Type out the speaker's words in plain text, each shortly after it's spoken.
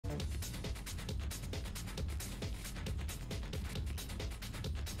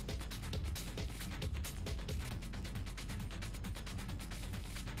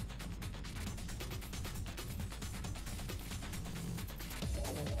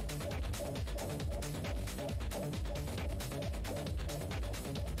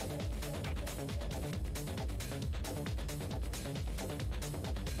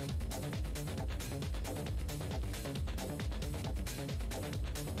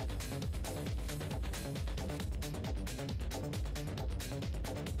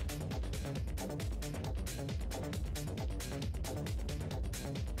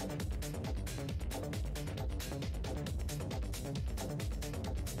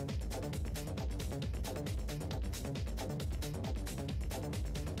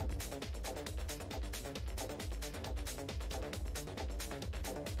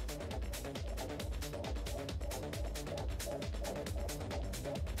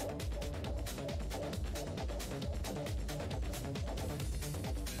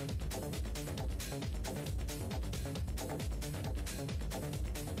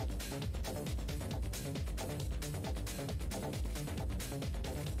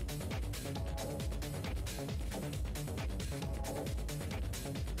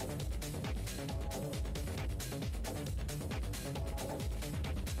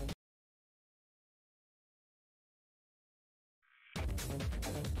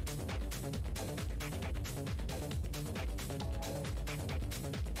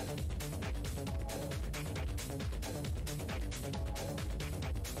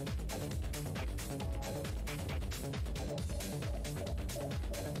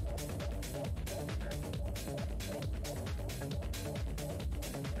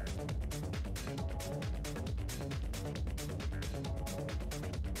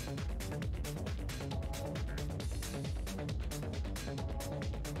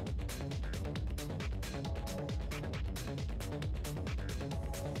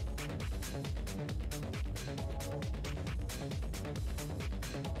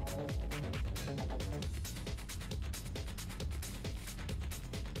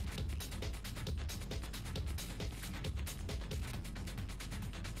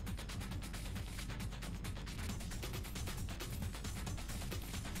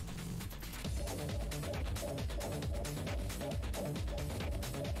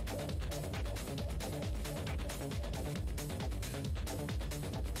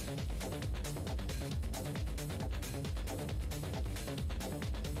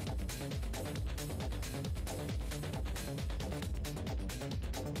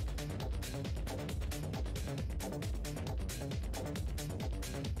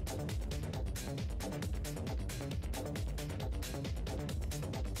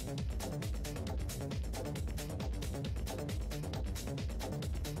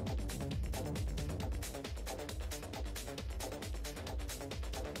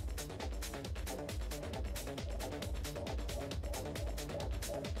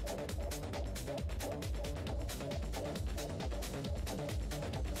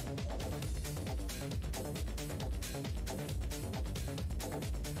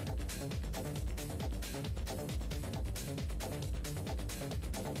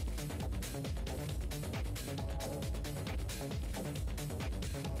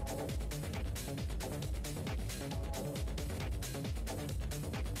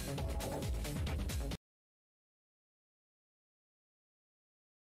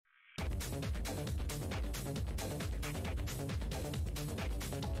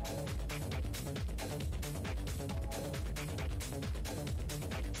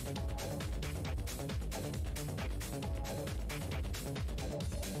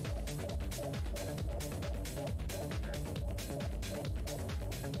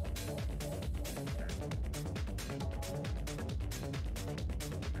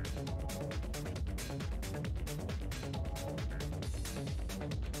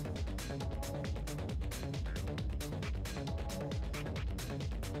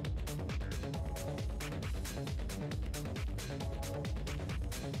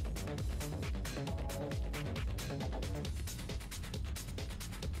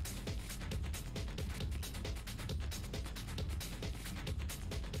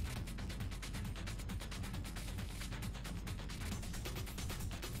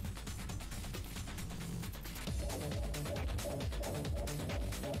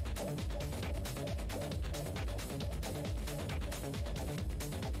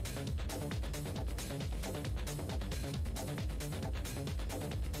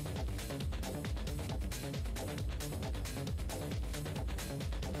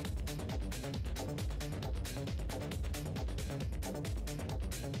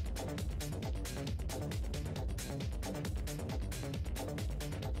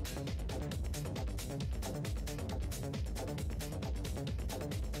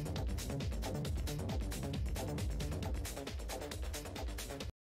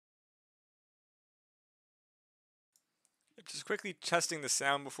Just quickly testing the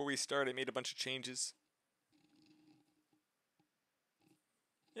sound before we start. I made a bunch of changes.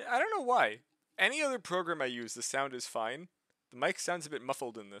 Yeah, I don't know why. Any other program I use, the sound is fine. The mic sounds a bit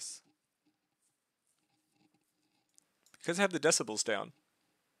muffled in this. Because I have the decibels down.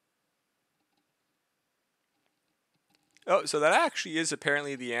 Oh, so that actually is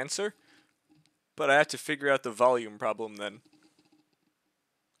apparently the answer. But I have to figure out the volume problem then.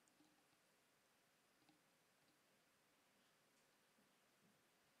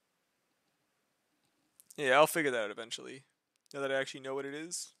 Yeah, I'll figure that out eventually. Now that I actually know what it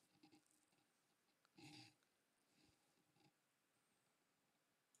is.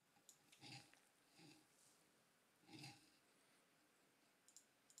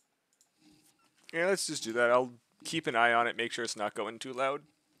 Yeah, let's just do that. I'll keep an eye on it, make sure it's not going too loud.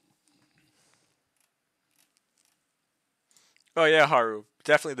 Oh yeah, Haru.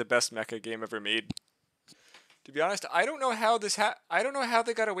 Definitely the best mecha game ever made. To be honest, I don't know how I don't know how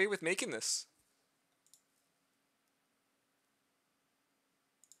they got away with making this.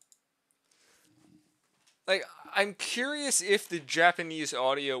 Like, I'm curious if the Japanese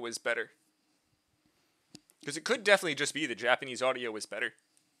audio was better. Because it could definitely just be the Japanese audio was better.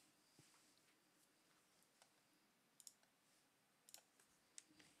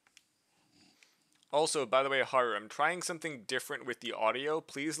 Also, by the way, Haru, I'm trying something different with the audio.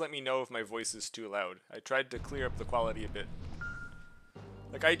 Please let me know if my voice is too loud. I tried to clear up the quality a bit.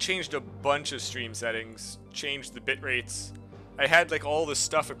 Like, I changed a bunch of stream settings, changed the bit rates. I had, like, all the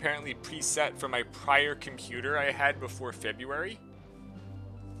stuff apparently preset from my prior computer I had before February.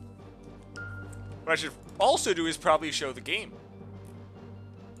 What I should also do is probably show the game.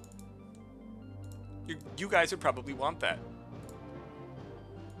 You guys would probably want that.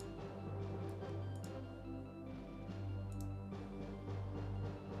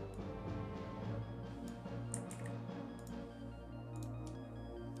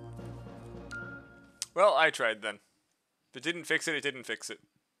 Well, I tried then. If it didn't fix it, it didn't fix it.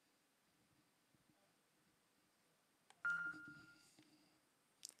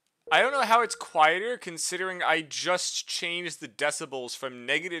 I don't know how it's quieter considering I just changed the decibels from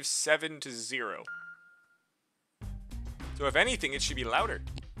 -7 to 0. So if anything, it should be louder.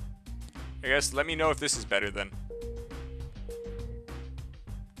 I guess let me know if this is better then.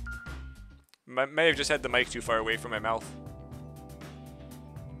 May have just had the mic too far away from my mouth.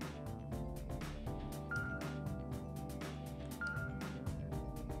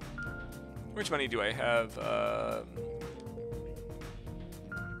 Which money do I have?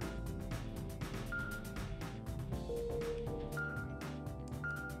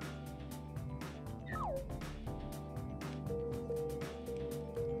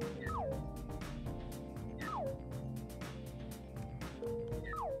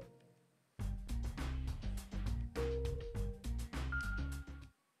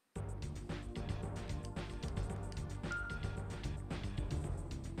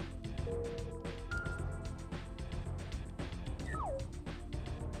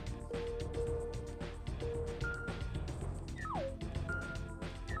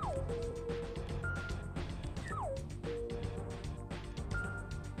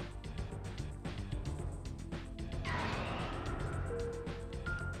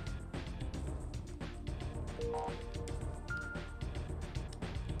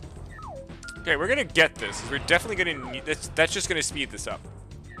 Okay, we're gonna get this. We're definitely gonna need this. That's just gonna speed this up.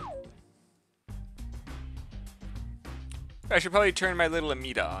 I should probably turn my little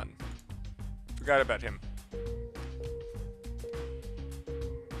Amida on. Forgot about him.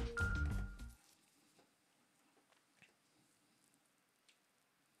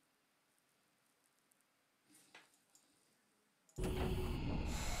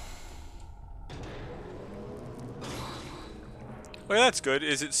 Well, that's good.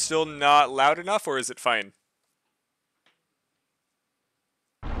 Is it still not loud enough, or is it fine?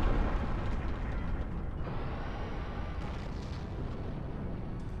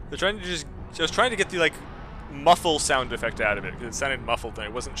 They're trying to just trying to get the, like, muffle sound effect out of it, because it sounded muffled and I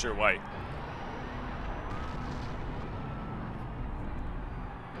wasn't sure why.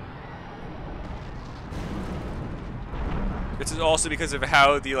 This is also because of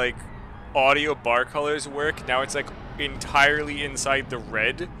how the, like, audio bar colors work. Now it's, like, entirely inside the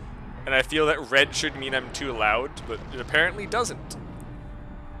red, and I feel that red should mean I'm too loud, but it apparently doesn't.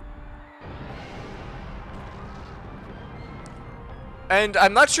 And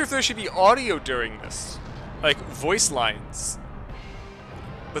I'm not sure if there should be audio during this, like voice lines,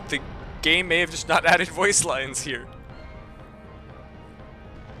 but the game may have just not added voice lines here.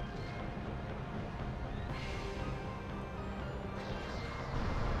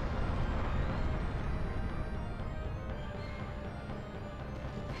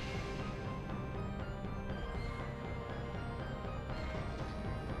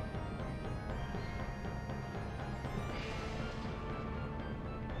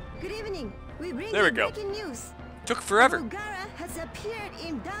 Good evening. We bring There we you go. breaking news. Took forever. Bulgara has appeared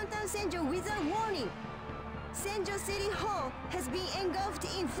in downtown Senjo without warning. Senjo City Hall has been engulfed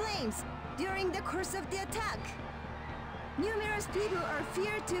in flames during the course of the attack. Numerous people are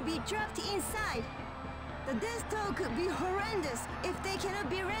feared to be trapped inside. The death toll could be horrendous if they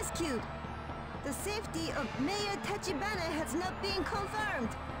cannot be rescued. The safety of Mayor Tachibana has not been confirmed.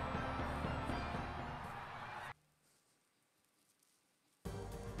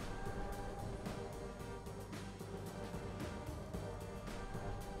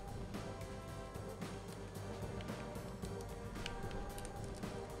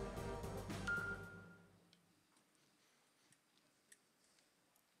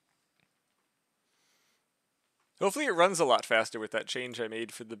 Hopefully it runs a lot faster with that change I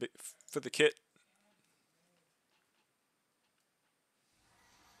made for the kit.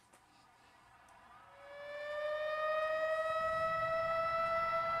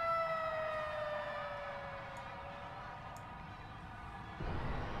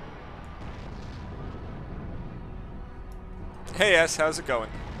 Hey S, how's it going?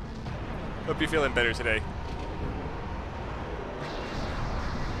 Hope you're feeling better today.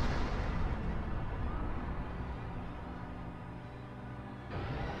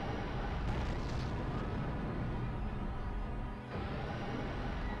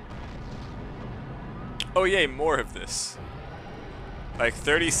 Oh yay, more of this. Like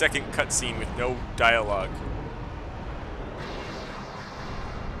 30-second cutscene with no dialogue.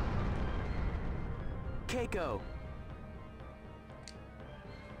 Keiko!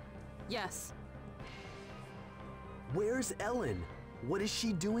 Yes. Where's Ellen? What is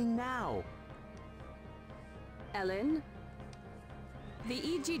she doing now? Ellen? The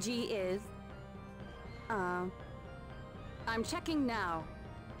EGG is... I'm checking now.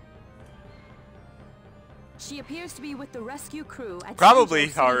 She appears to be with the rescue crew at Probably,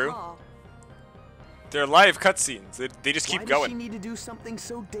 Central City Haru. Hall. They're live cutscenes. They just keep Why going. does she need to do something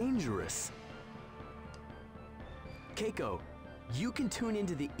so dangerous? Keiko, you can tune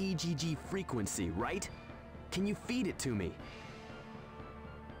into the EGG frequency, right? Can you feed it to me?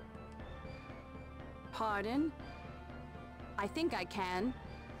 Pardon? I think I can,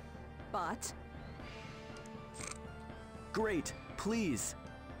 but... Great, please.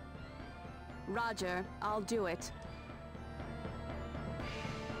 Roger, I'll do it.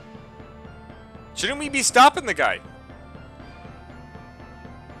 Shouldn't we be stopping the guy?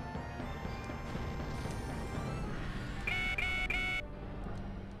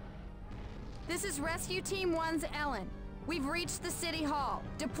 This is Rescue Team 1's Ellen. We've reached the City Hall.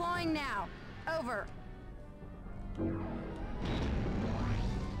 Deploying now. Over.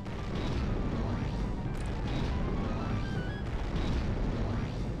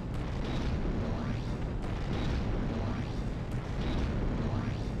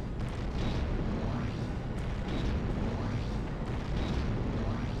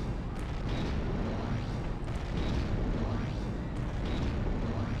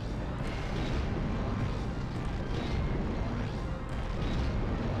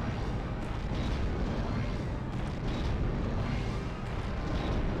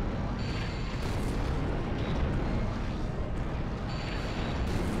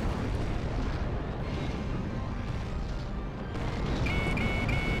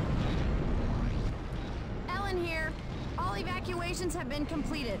 Here. All evacuations have been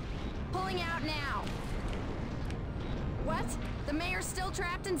completed. Pulling out now. What? The mayor's still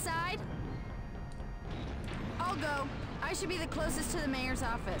trapped inside? I'll go. I should be the closest to the mayor's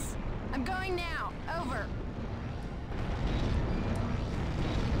office. I'm going now. Over.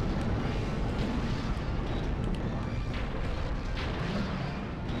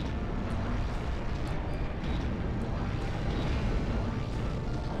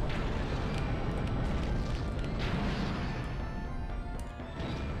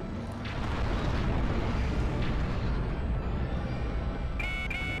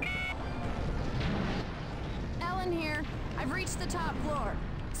 Here. I've reached the top floor.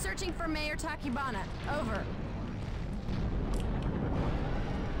 Searching for Mayor Tachibana. Over.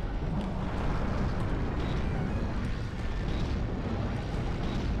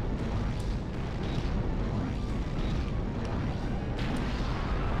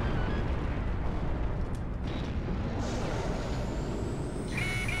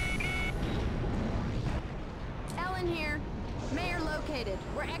 Ellen here. Mayor located.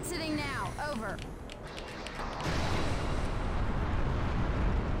 We're exiting now. Over.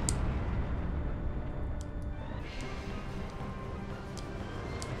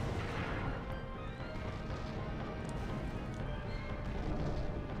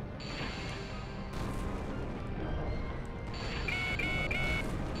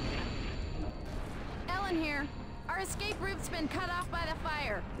 Ellen here. Our escape route's been cut off by the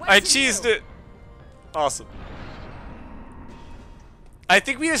fire. What I to cheesed do? it. Awesome. I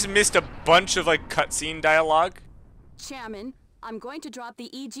think we just missed a bunch of like cutscene dialogue Chairman, I'm going to drop the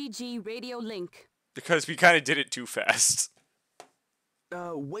EGG radio link. because we kind of did it too fast.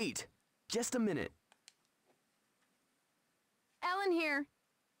 Wait. Just a minute. Ellen here.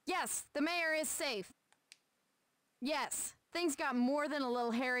 Yes, the mayor is safe. Yes, things got more than a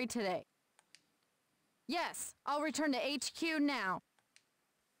little hairy today. Yes, I'll return to HQ now.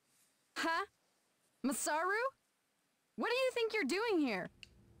 Huh? Masaru? What do you think you're doing here?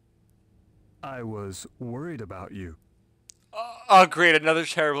 I was worried about you. Oh, great, another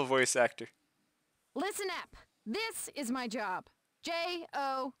terrible voice actor. Listen up. This is my job.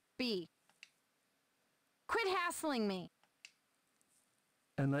 J-O-B. Quit hassling me.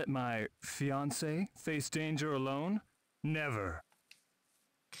 And let my fiancé face danger alone? Never.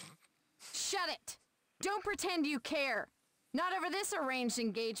 Shut it. Don't pretend you care. Not over this arranged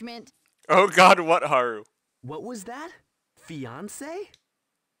engagement. Oh god, what, Haru? What was that? Fiancé?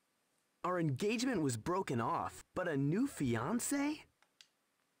 Our engagement was broken off, but a new fiancé?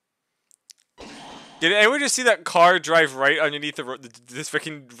 Did anyone just see that car drive right underneath this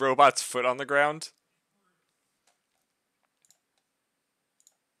freaking robot's foot on the ground?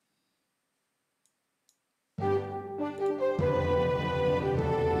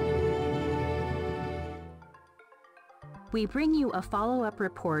 We bring you a follow-up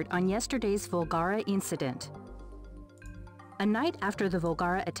report on yesterday's Volgara incident. A night after the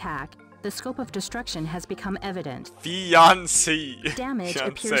Volgara attack, the scope of destruction has become evident. Fiancé. Damage Fiancé,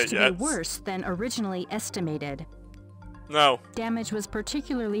 appears to yes. be worse than originally estimated. No. Damage was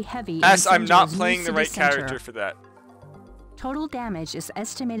particularly heavy in S, I'm not Senjo's playing new the right city center. character for that. Total damage is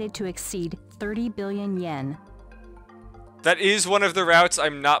estimated to exceed 30 billion yen. That is one of the routes.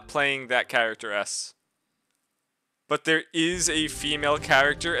 I'm not playing that character, S. But there is a female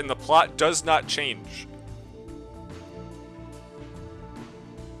character, and the plot does not change.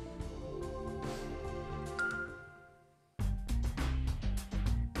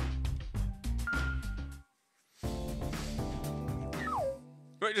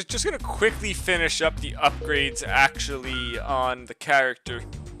 Right, just gonna quickly finish up the upgrades actually on the character.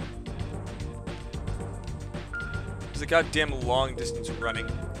 There's a goddamn long distance running.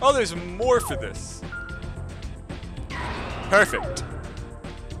 Oh, there's more for this. Perfect.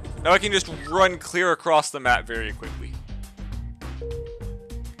 Now I can just run clear across the map very quickly.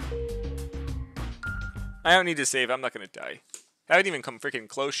 I don't need to save, I'm not gonna die. I haven't even come freaking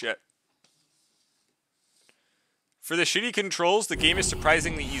close yet. For the shitty controls, the game is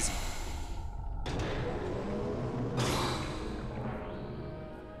surprisingly easy.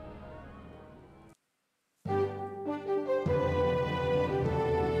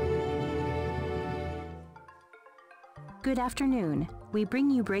 Good afternoon. We bring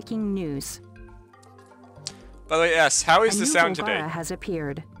you breaking news. By the way, S, how is A the new sound Volgara today? has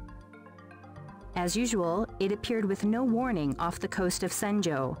appeared. As usual, it appeared with no warning off the coast of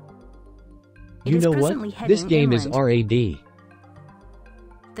Senjo. It You is know presently what? heading This game is inland. RAD.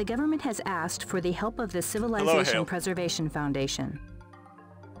 The government has asked for the help of the Hale. Civilization Preservation Foundation.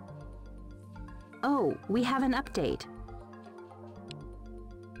 Oh, we have an update.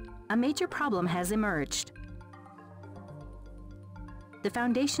 A major problem has emerged. The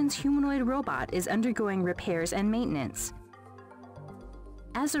Foundation's humanoid robot is undergoing repairs and maintenance.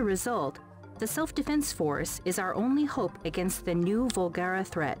 As a result, the Self-Defense Force is our only hope against the new Volgara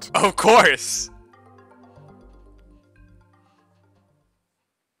threat. Of course!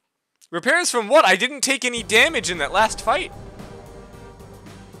 Repairs from what? I didn't take any damage in that last fight.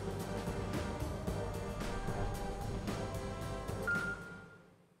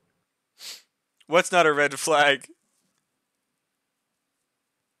 What's not a red flag?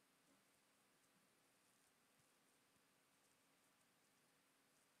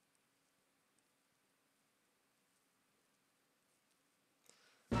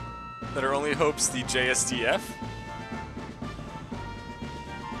 That our only hope's the JSDF?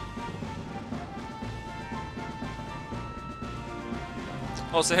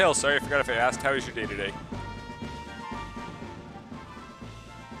 Also, Hale, sorry I forgot if I asked, how was your day today?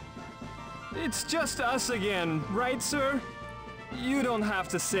 It's just us again, right, sir? You don't have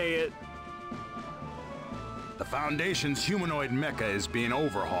to say it. The Foundation's humanoid mecha is being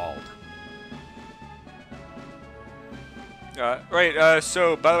overhauled. Right,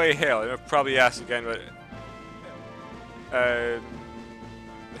 so, by the way, Hale, I'll probably ask again, but...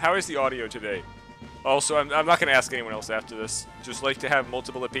 how is the audio today? Also, I'm not going to ask anyone else after this. Just like to have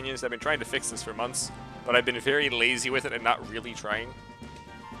multiple opinions. I've been trying to fix this for months, but I've been very lazy with it and not really trying.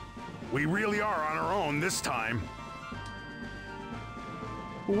 We really are on our own this time.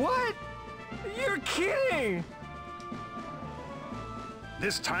 What? You're kidding!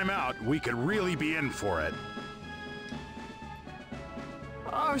 This time out, we could really be in for it.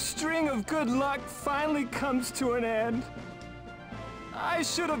 Our string of good luck finally comes to an end. I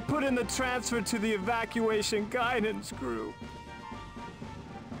should have put in the transfer to the evacuation guidance group.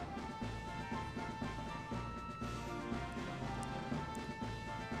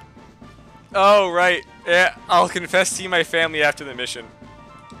 Oh, right. Yeah, I'll confess to you my family after the mission.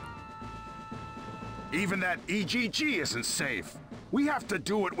 Even that EGG isn't safe. We have to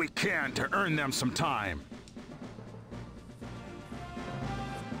do what we can to earn them some time.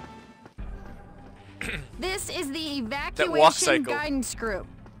 This is the walk evacuation cycle. guidance group.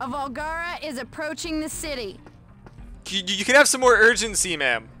 A Volgara is approaching the city. You can have some more urgency,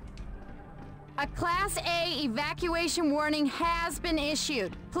 ma'am. A Class A evacuation warning has been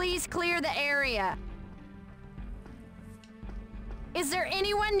issued. Please clear the area. Is there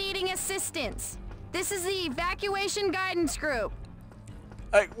anyone needing assistance? This is the evacuation guidance group.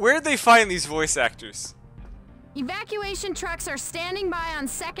 Where'd they find these voice actors? Evacuation trucks are standing by on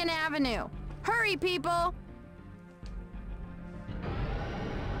 2nd Avenue. Hurry, people!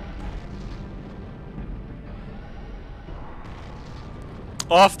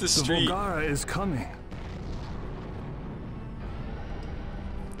 Off the The street. Volgara is coming.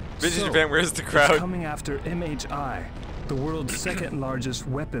 Vintage So, Japan, where's the It's crowd? coming after MHI, the world's second largest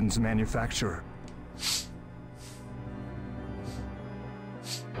weapons manufacturer.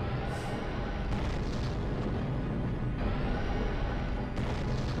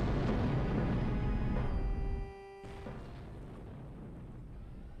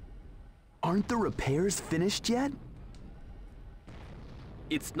 Aren't the repairs finished yet?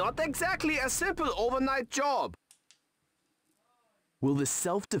 It's not exactly a simple overnight job. Will the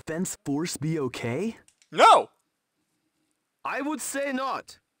self-defense force be okay? No! I would say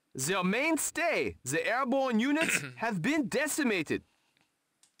not. Their mainstay, the airborne units, have been decimated.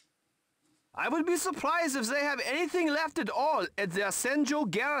 I would be surprised if they have anything left at all at their Senjo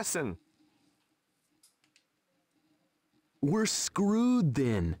garrison. We're screwed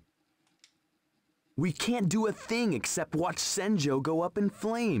then. We can't do a thing except watch Senjo go up in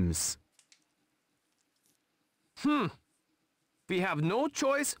flames. We have no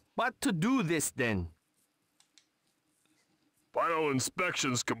choice but to do this then. Final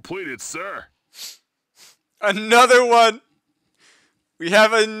inspections completed, sir. Another one! We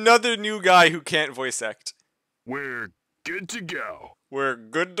have another new guy who can't voice act. We're good to go. We're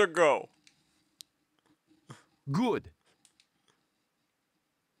good to go. Good.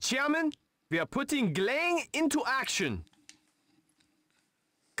 Chairman, we are putting Glang into action.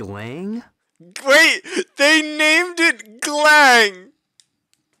 Glang? Wait! They named it Glang!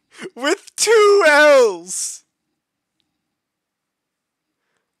 With 2 L's!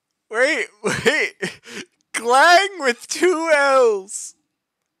 Wait! Glang with 2 L's!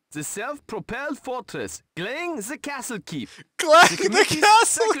 The self-propelled fortress, Glang the Castle Keep. Glang the committee's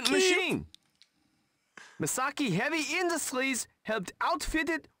Castle second Keep! machine. Misaki Heavy Industries helped outfit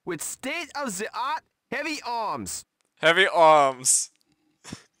it with state-of-the-art heavy arms. Heavy arms.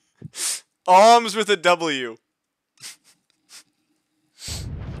 Arms with a W.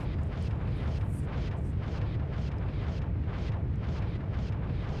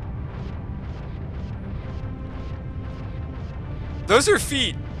 Those are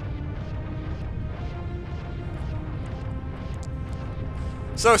feet.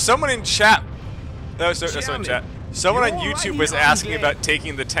 So someone in chat. Someone in chat. Someone on YouTube was asking about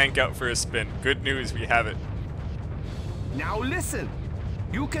taking the tank out for a spin. Good news, we have it. Now listen.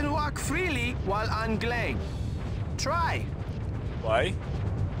 You can walk freely while on Glang. Try. Why?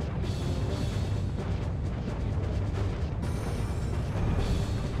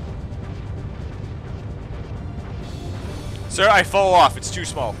 Sir, I fall off. It's too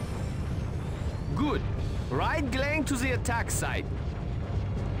small. Good. Ride Glang to the attack site.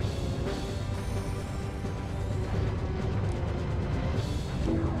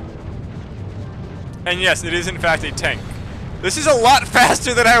 And yes, it is in fact a tank. This is a lot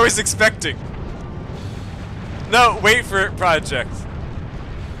faster than I was expecting. No, wait for it, Project.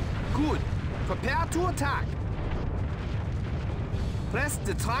 Good. Prepare to attack. Press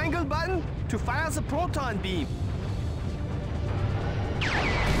the triangle button to fire the proton beam.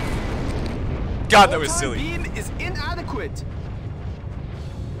 God, that was silly. Proton beam is inadequate.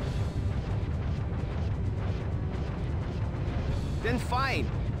 Then fine.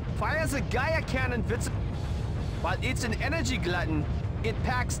 Fire the Gaia cannon, but it's an energy glutton. It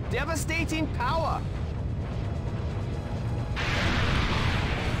packs devastating power.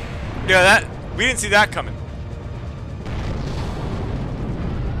 Yeah, we didn't see that coming.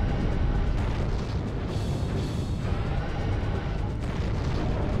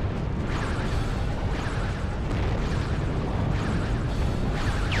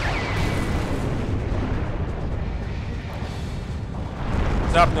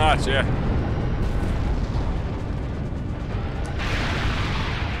 Top notch, yeah.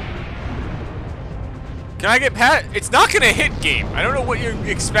 Can I get Pat? It's not gonna hit, game. I don't know what you're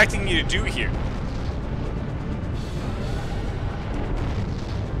expecting me to do here.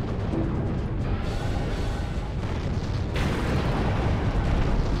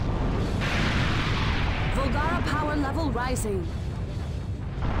 Volgara power level rising.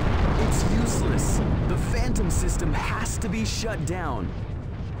 It's useless. The Phantom system has to be shut down.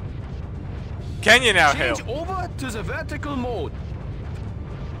 Can you now, Hale? Change over to the vertical mode.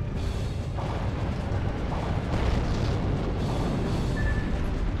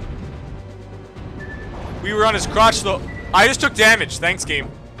 We were on his crotch though. I just took damage. Thanks, game.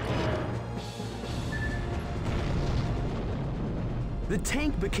 The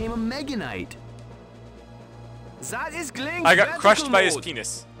tank became a Mega Knight. That is Gling's I got vertical crushed by his mode.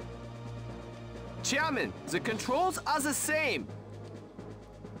 penis. Chairman, the controls are the same.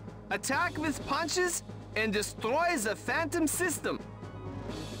 Attack with punches and destroy the Phantom system.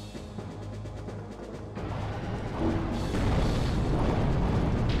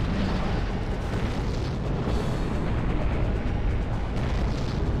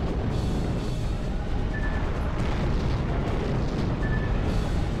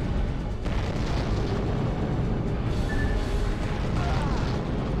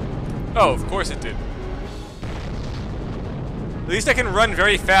 Oh, of course it did. At least I can run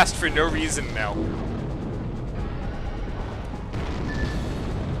very fast for no reason now.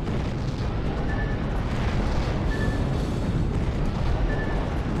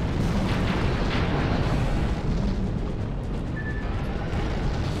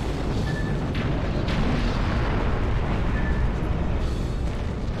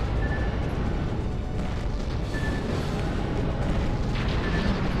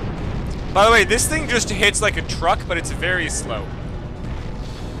 By the way, this thing just hits like a truck, but it's very slow.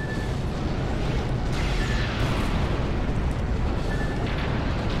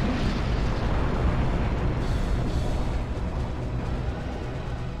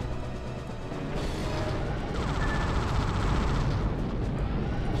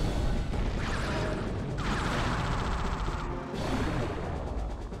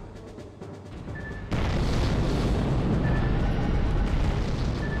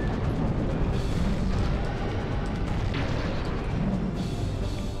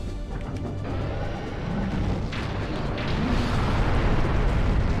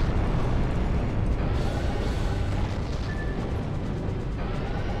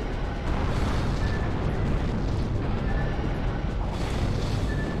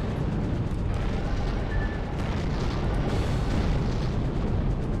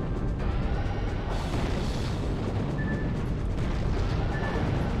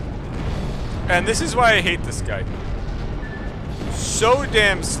 And this is why I hate this guy. So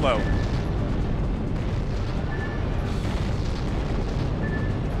damn slow.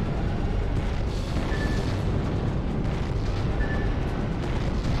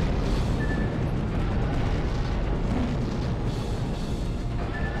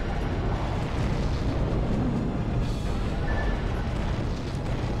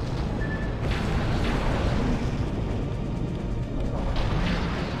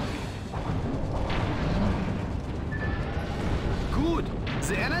 Good.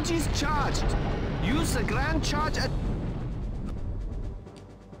 The energy is charged. Use the grand charge at...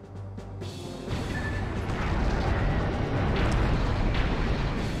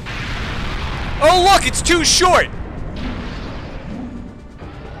 Oh look, it's too short!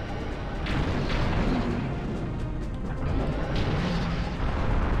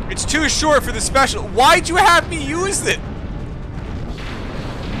 It's too short for the special. Why'd you have me use it?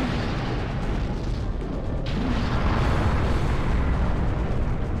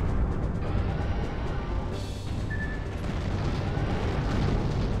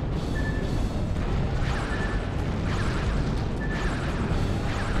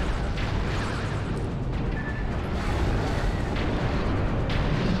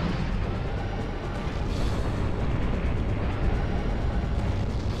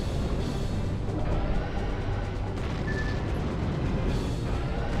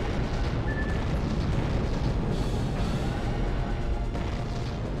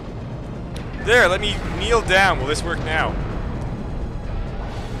 There, let me kneel down. Will this work now?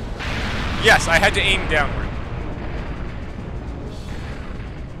 Yes, I had to aim downward.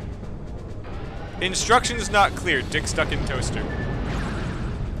 Instructions not clear. Dick stuck in toaster.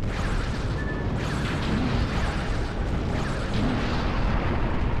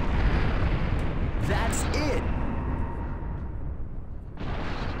 That's it.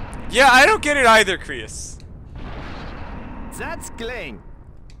 Yeah, I don't get it either, Krius. That's Glang.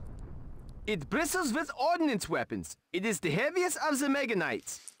 It bristles with ordnance weapons. It is the heaviest of the Mega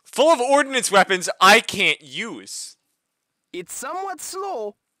Knights. Full of ordnance weapons I can't use. It's somewhat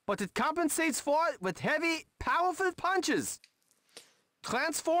slow, but it compensates for it with heavy, powerful punches.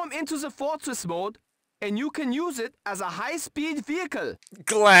 Transform into the Fortress mode, and you can use it as a high-speed vehicle.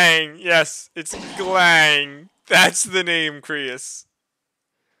 Glang. Yes, it's Glang. That's the name, Krius.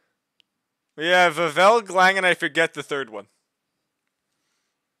 We have Vavel, Glang, and I forget the third one.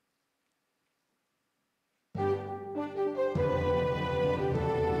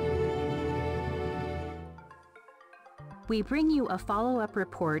 We bring you a follow-up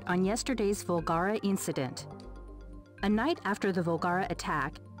report on yesterday's Volgara incident. A night after the Volgara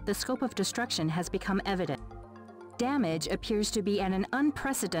attack, the scope of destruction has become evident. Damage appears to be at an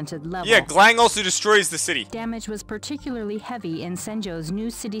unprecedented level. Yeah, Glang also destroys the city. Damage was particularly heavy in Senjo's new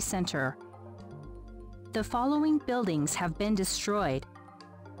city center. The following buildings have been destroyed.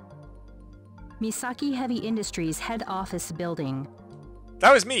 Misaki Heavy Industries head office building.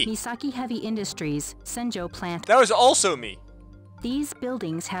 That was me. Misaki Heavy Industries, Senjo plant. That was also me. These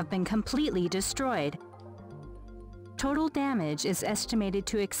buildings have been completely destroyed. Total damage is estimated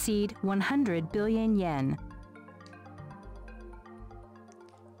to exceed 100 billion yen.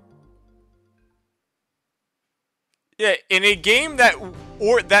 Yeah, in a game that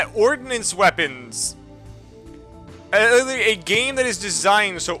ordnance weapons, a game that is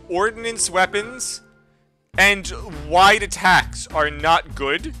designed so ordnance weapons and wide attacks are not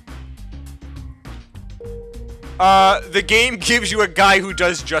good. The game gives you a guy who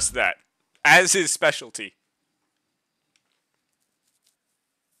does just that as his specialty.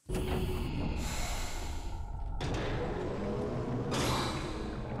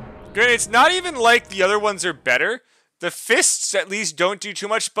 Granted, it's not even like the other ones are better. The fists at least don't do too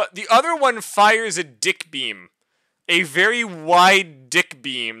much, but the other one fires a dick beam. A very wide dick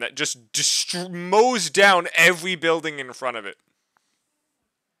beam that just mows down every building in front of it.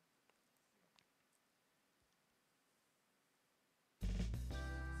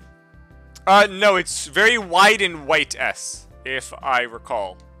 No, it's very wide and white S, if I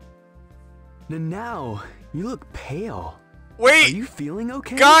recall. Now, you look pale. Wait! Are you feeling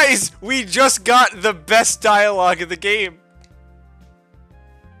okay? Guys, we just got the best dialogue of the game.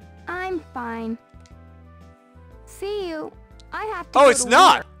 I'm fine. See you. I have to Oh, go it's to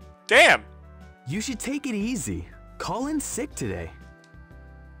not! work. Damn! You should take it easy. Call in sick today.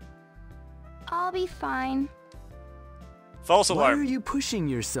 I'll be fine. False Why alarm. are you pushing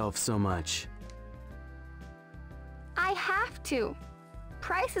yourself so much? I have to.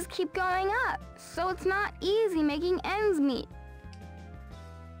 Prices keep going up, so it's not easy making ends meet.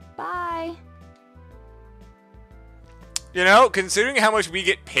 Bye. You know, considering how much we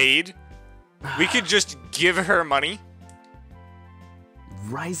get paid, we could just give her money.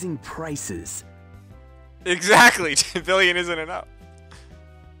 Rising prices. Exactly, 10 billion isn't enough.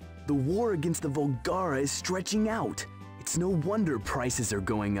 The war against the Volgara is stretching out. It's no wonder prices are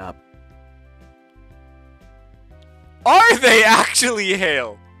going up. Are they actually,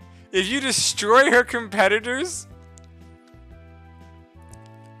 Hale? If you destroy her competitors?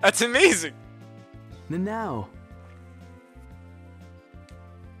 That's amazing. Now.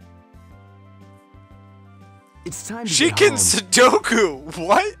 It's time to She get can home. Sudoku.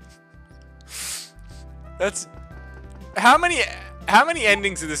 What? That's how many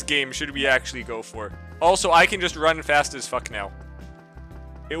endings of this game should we actually go for? Also, I can just run fast as fuck now.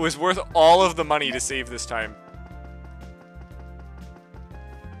 It was worth all of the money to save this time.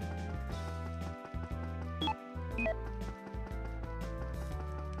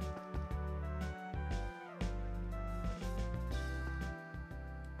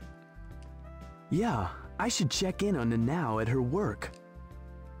 Yeah, I should check in on Nanao at her work.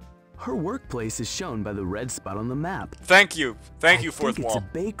 Her workplace is shown by the red spot on the map. Thank you. Thank you, Fourth I think Wall. it's a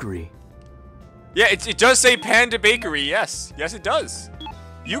bakery. Yeah, it does say Panda Bakery, yes. Yes, it does.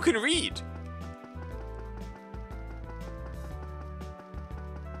 You can read.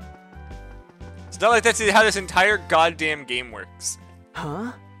 It's not like that's how this entire goddamn game works.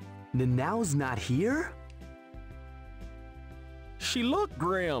 Huh? Nanao's not here? She looked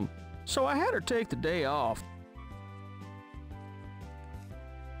grim, so I had her take the day off.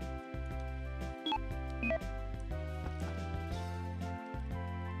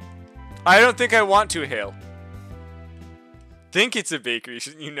 I don't think I want to, Hale. Think it's a bakery,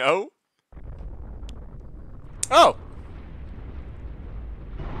 shouldn't you know? Oh!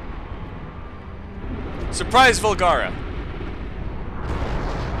 Surprise Volgara.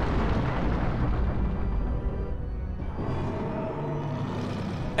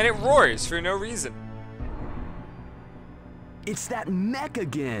 And it roars for no reason. It's that mech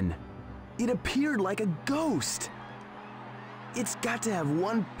again. It appeared like a ghost. It's got to have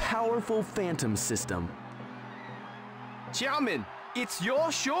one powerful phantom system. Chairman, it's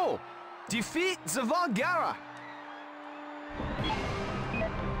your show. Defeat the Volgara.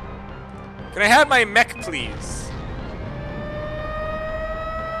 Can I have my mech, please?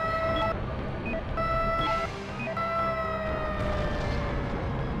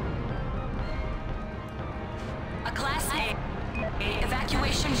 A Class A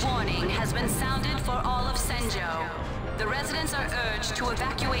evacuation warning has been sounded for all of Senjo. The residents are urged to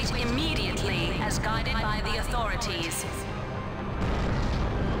evacuate immediately as guided by the authorities.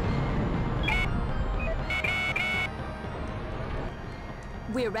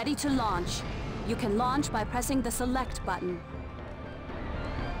 We're ready to launch. You can launch by pressing the select button.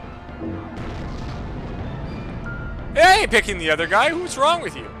 Hey, I ain't picking the other guy. What's wrong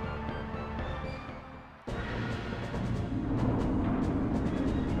with you?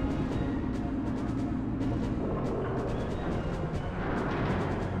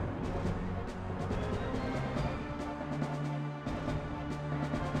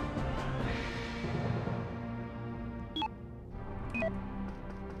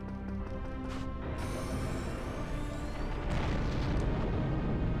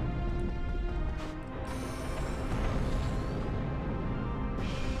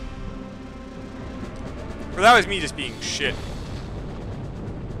 Well, that was me just being shit.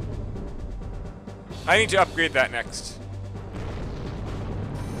 I need to upgrade that next.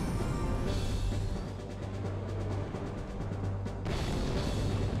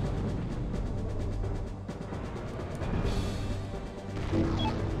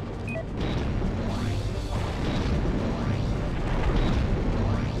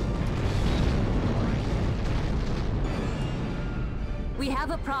 We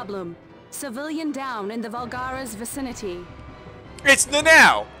have a problem. Civilian down in the Volgara's vicinity. It's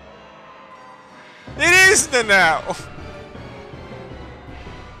Nanao! It is Nanao!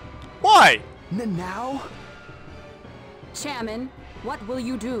 Why? Nanao? Chairman, what will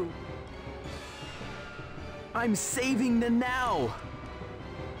you do? I'm saving Nanao.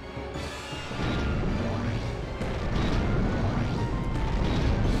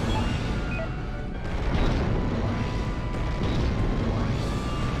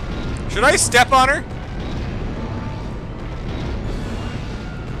 Should I step on her?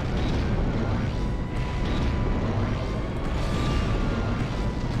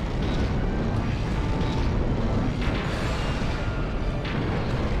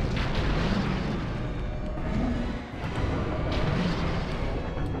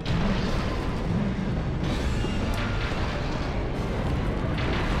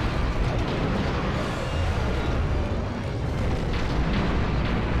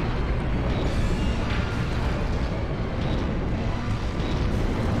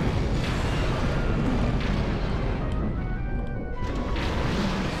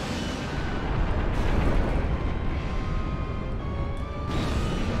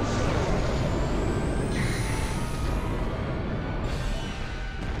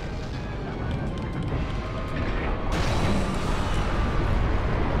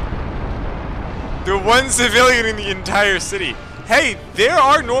 The one civilian in the entire city. Hey, there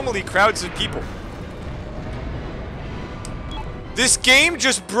are normally crowds of people. This game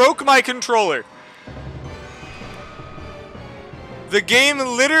just broke my controller. The game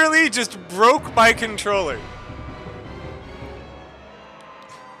literally just broke my controller.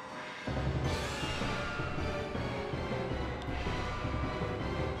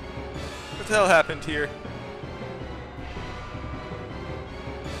 What the hell happened here?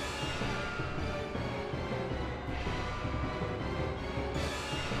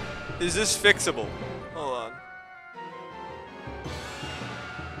 Is this fixable? Hold on.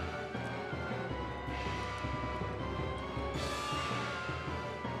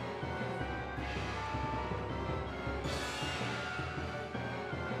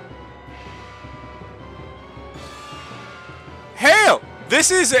 Hell! This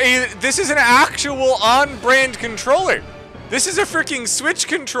is an actual on-brand controller. This is a freaking Switch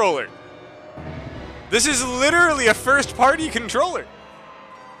controller. This is literally a first-party controller.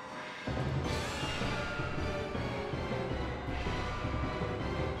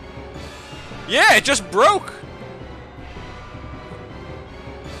 Yeah, it just broke.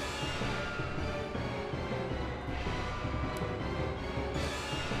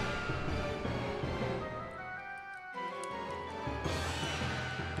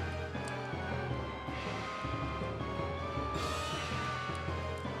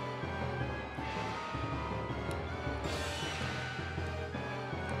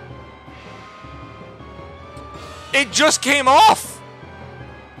 It just came off!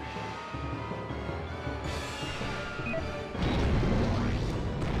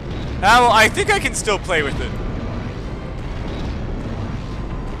 Ah, well, I think I can still play with it.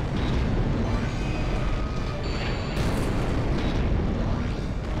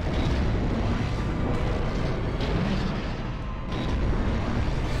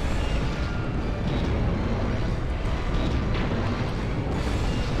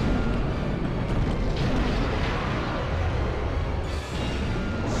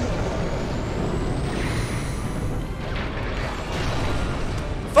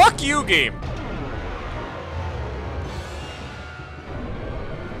 Fuck you, game.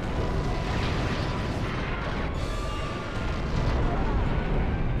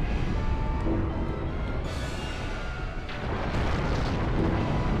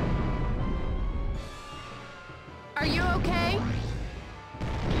 Are you okay?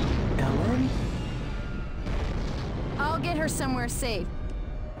 Ellen? I'll get her somewhere safe.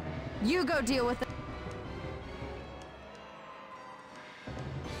 You go deal with it.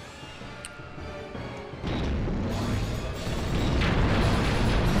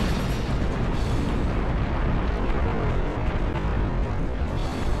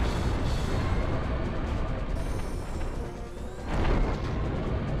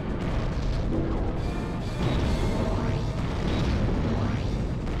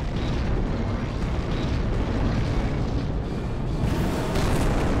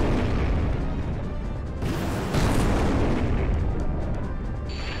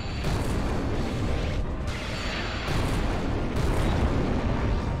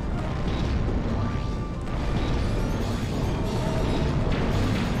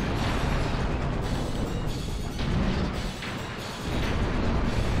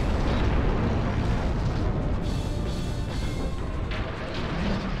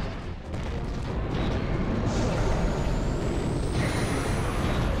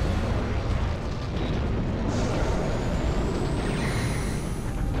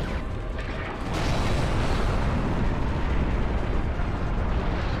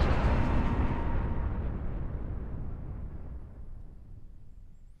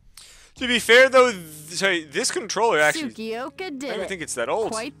 To be fair, though, sorry, this controller actually, Tsukioka did I don't it. think it's that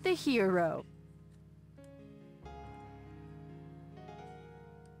old. Quite the hero.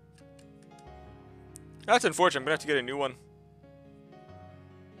 That's unfortunate. I'm gonna have to get a new one.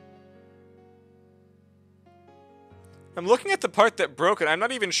 I'm looking at the part that broke, and I'm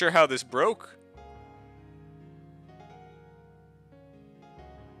not even sure how this broke.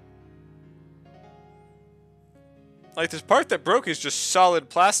 Like, this part that broke is just solid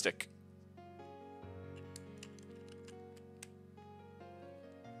plastic.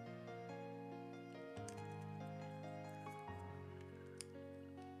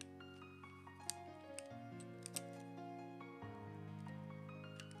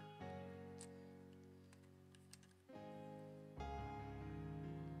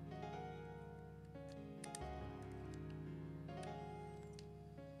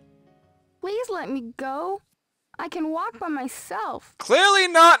 Please let me go. I can walk by myself. Clearly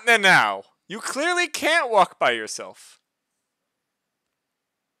not, Nanao. You clearly can't walk by yourself.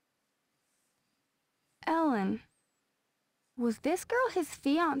 Ellen, was this girl his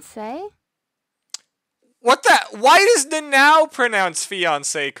fiancée? What the? Why does Nanao pronounce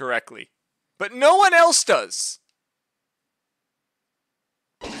fiancé correctly? But no one else does.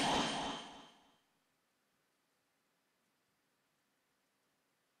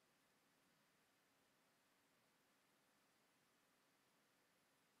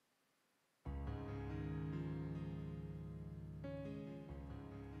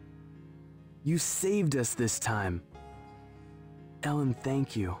 You saved us this time. Ellen,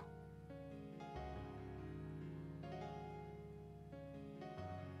 thank you.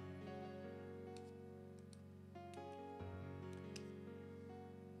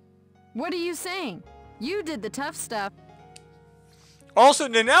 What are you saying? You did the tough stuff. Also,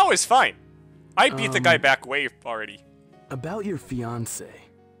 Nanao is fine. I beat the guy back way already. About your fiancé.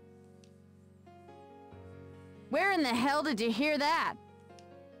 Where in the hell did you hear that?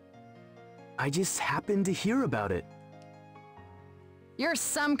 I just happened to hear about it. You're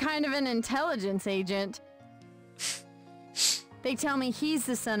some kind of an intelligence agent. They tell me he's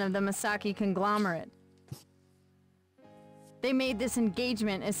the son of the Masaki conglomerate. They made this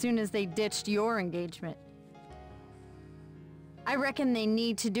engagement as soon as they ditched your engagement. I reckon they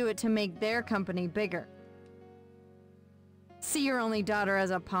need to do it to make their company bigger. See your only daughter as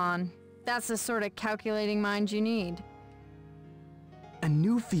a pawn. That's the sort of calculating mind you need. A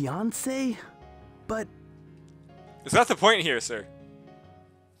new fiancé? But... Is that the point here, sir?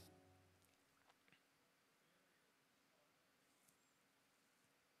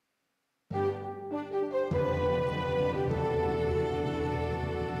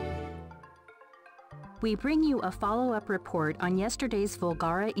 We bring you a follow-up report on yesterday's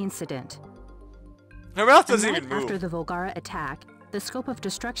Volgara incident. Her mouth doesn't A night even move. after the Volgara attack, the scope of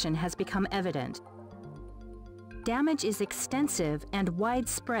destruction has become evident. Damage is extensive and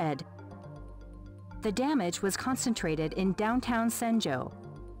widespread. The damage was concentrated in downtown Senjo.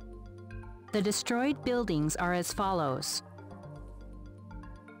 The destroyed buildings are as follows.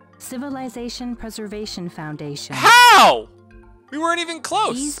 Civilization Preservation Foundation. How? We weren't even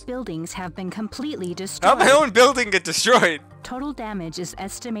close. These buildings have been completely destroyed. How'd my own building get destroyed? Total damage is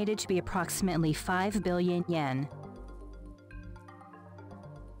estimated to be approximately 5 billion yen.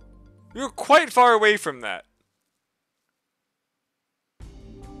 We were quite far away from that.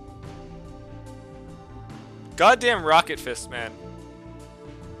 Goddamn rocket fist, man.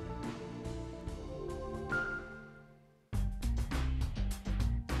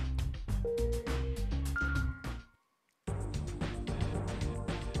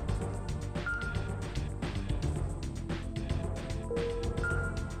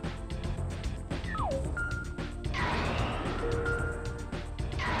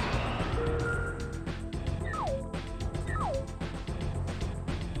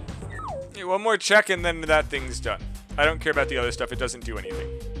 One more check and then that thing's done. I don't care about the other stuff, it doesn't do anything.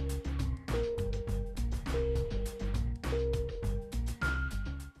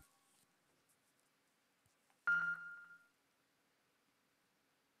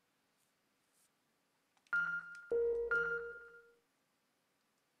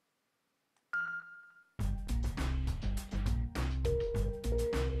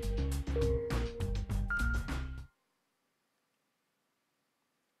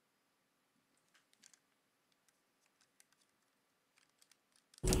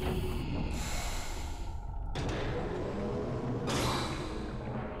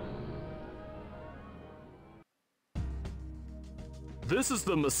 This is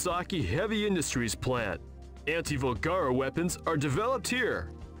the Misaki Heavy Industries plant. Anti-Volgara weapons are developed here.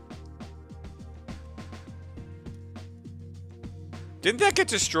 Didn't that get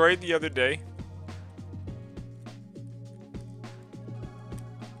destroyed the other day?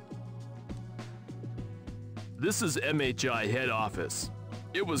 This is MHI head office.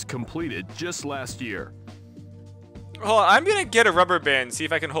 It was completed just last year. Hold on, I'm gonna get a rubber band, see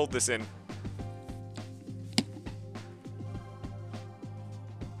if I can hold this in.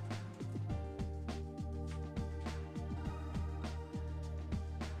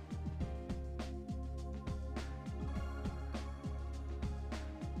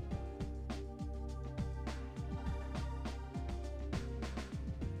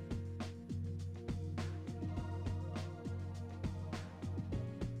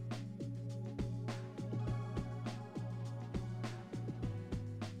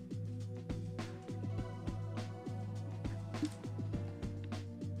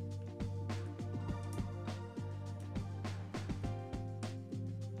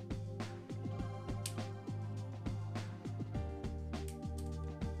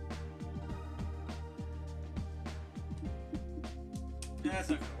 Yeah, that's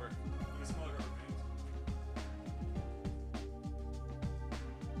not gonna work. Use a smaller rubber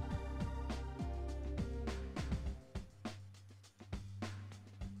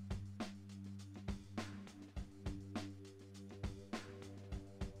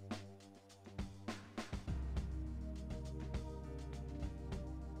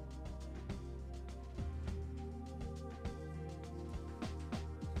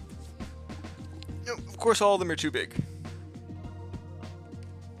band. Of course, all of them are too big.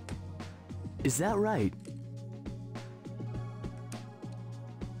 Is that right?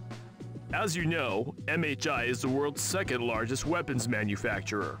 As you know, MHI is the world's second largest weapons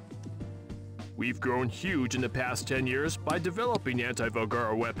manufacturer. We've grown huge in the past 10 years by developing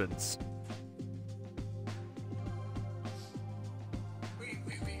anti-Volgara weapons. Wait,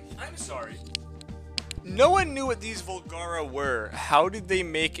 I'm sorry. No one knew what these Volgara were. How did they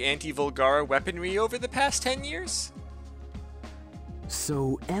make anti-Volgara weaponry over the past 10 years?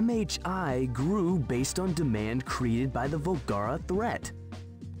 So MHI grew based on demand created by the Volgara threat.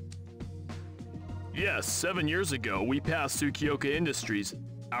 Yes, 7 years ago, we passed Tsukioka Industries,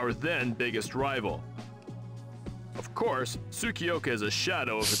 our then biggest rival. Of course, Tsukioka is a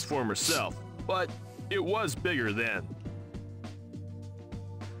shadow of its former self, but it was bigger then.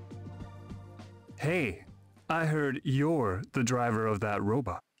 Hey, I heard you're the driver of that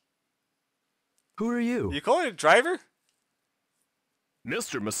robot. Who are you? You call it a driver?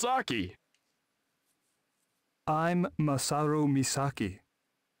 Mr. Misaki. I'm Masaru Misaki.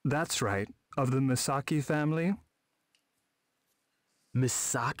 That's right, of the Misaki family.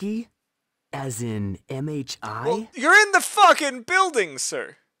 Misaki? As in MHI? Well, you're in the fucking building,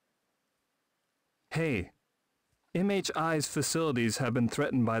 sir. Hey, MHI's facilities have been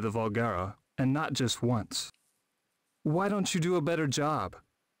threatened by the Volgara, and not just once. Why don't you do a better job?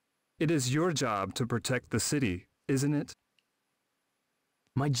 It is your job to protect the city, isn't it?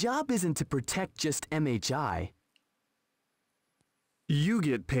 My job isn't to protect just MHI. You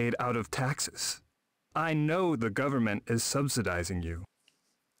get paid out of taxes. I know the government is subsidizing you.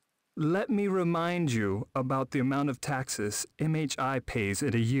 Let me remind you about the amount of taxes MHI pays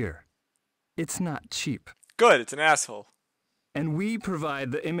in a year. It's not cheap. Good, it's an asshole. And we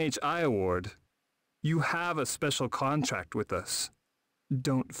provide the MHI award. You have a special contract with us.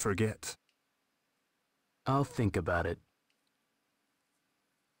 Don't forget. I'll think about it.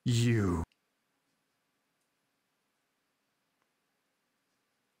 You.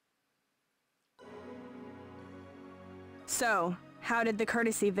 So, how did the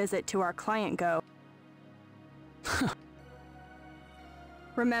courtesy visit to our client go?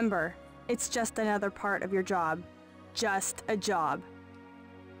 Remember, it's just another part of your job. Just a job.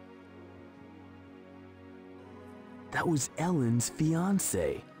 That was Ellen's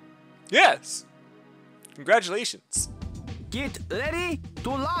fiancé. Yes! Congratulations. Get ready to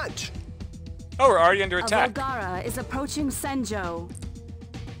launch! Oh, we're already under A attack. Volgara is approaching Senjo.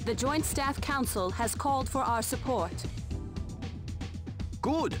 The Joint Staff Council has called for our support.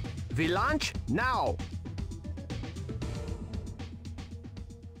 Good. We launch now.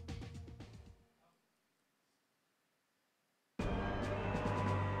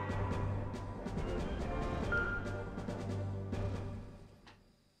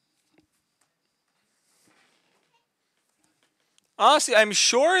 Honestly, I'm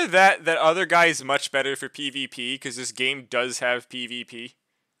sure that other guy is much better for PvP, because this game does have PvP.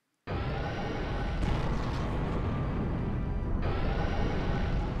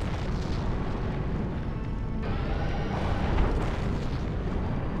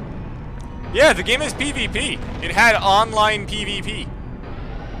 Yeah, the game has PvP. It had online PvP.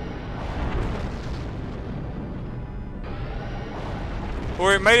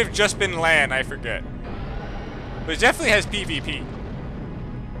 Or it might have just been LAN, I forget. But it definitely has PvP.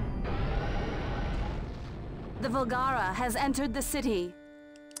 The Volgara has entered the city.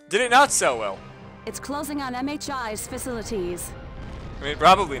 Did it not sell well? It's closing on MHI's facilities. I mean,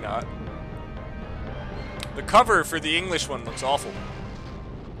 probably not. The cover for the English one looks awful.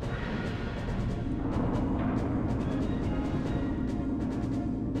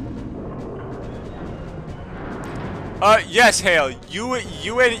 Yes, Hale. You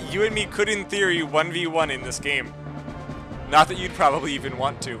and me could, in theory, 1v1 in this game. Not that you'd probably even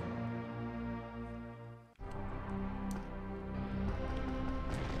want to.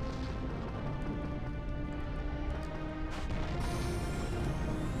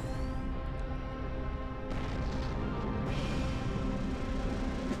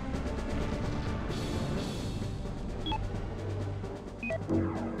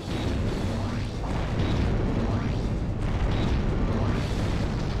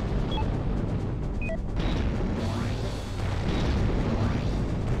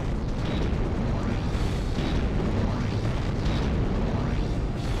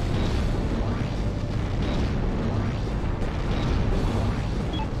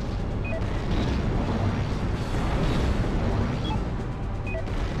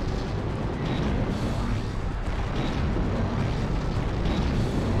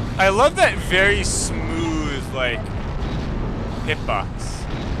 I love that very smooth, like, hitbox.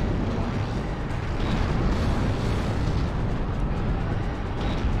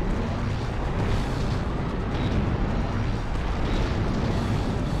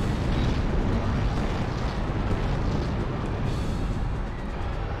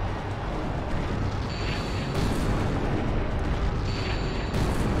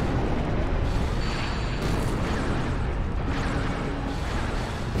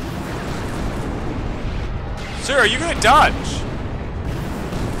 Sir, are you gonna dodge?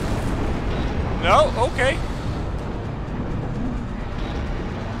 No? Okay.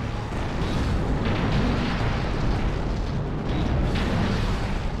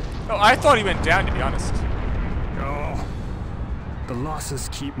 Oh, I thought he went down, to be honest. Oh, the losses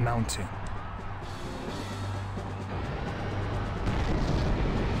keep mounting.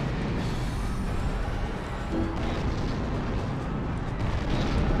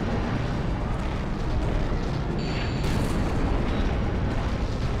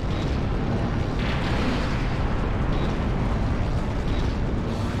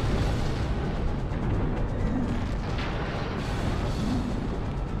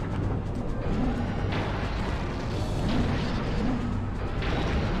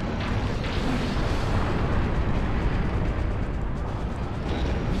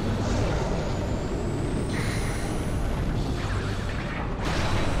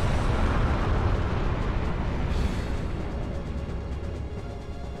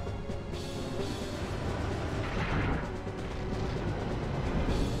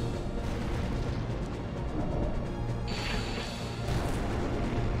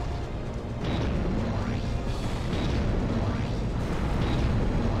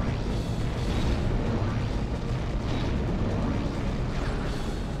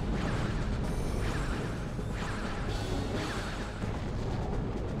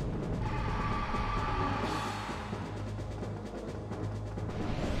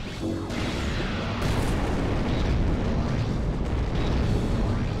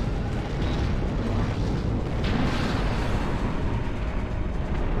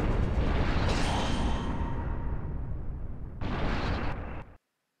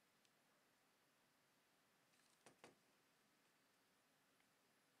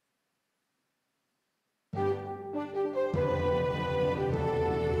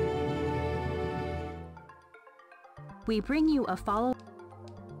 We bring you a follow.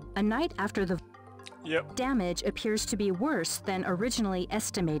 A night after the Yep. damage appears to be worse than originally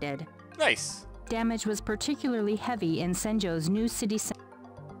estimated. Nice. Damage was particularly heavy in Senjo's new city center.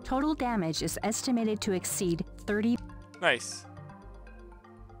 Total damage is estimated to exceed 30. Nice.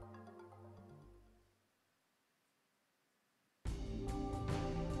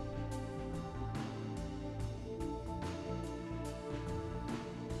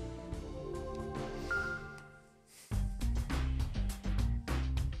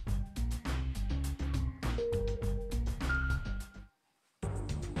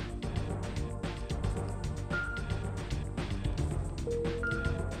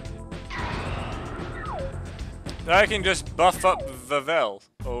 I can just buff up Vavel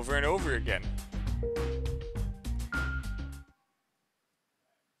over and over again.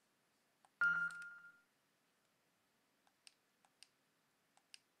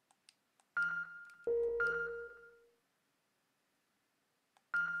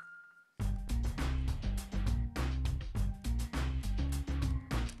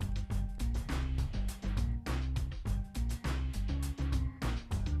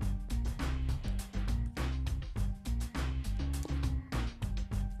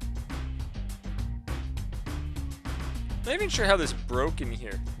 I'm not even sure how this broke in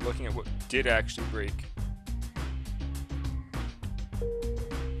here, looking at what did actually break.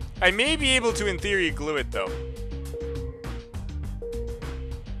 I may be able to, in theory, glue it, though.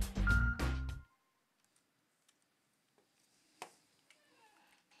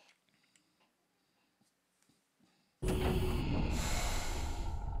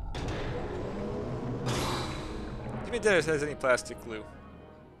 Give me a Dennis has any plastic glue.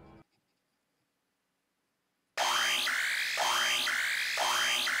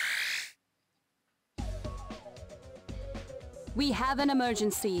 We have an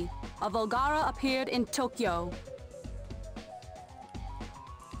emergency. A Volgara appeared in Tokyo.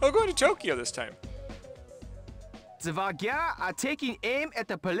 Oh, going to Tokyo this time. The Volgara are taking aim at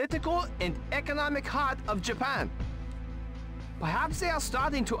the political and economic heart of Japan. Perhaps they are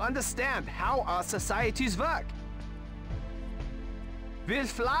starting to understand how our societies work. We'll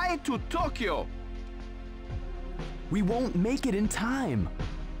fly to Tokyo. We won't make it in time.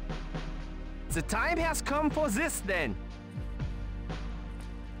 The time has come for this then.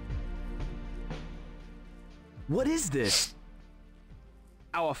 What is this?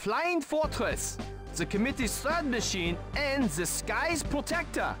 Our flying fortress, the committee's third machine, and the sky's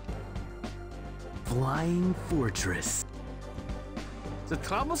protector. Flying fortress. The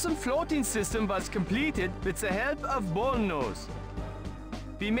troublesome floating system was completed with the help of Bullnose.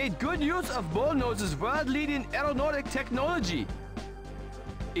 We made good use of Bullnose's world-leading aeronautic technology.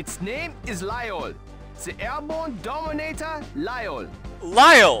 Its name is Lyell, the airborne dominator Lyell.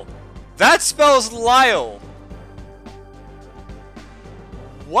 Lyle! That spells Lyle!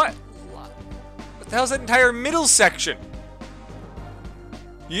 What? What the hell's that entire middle section?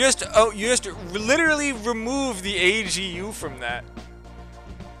 You just literally remove the AGU from that.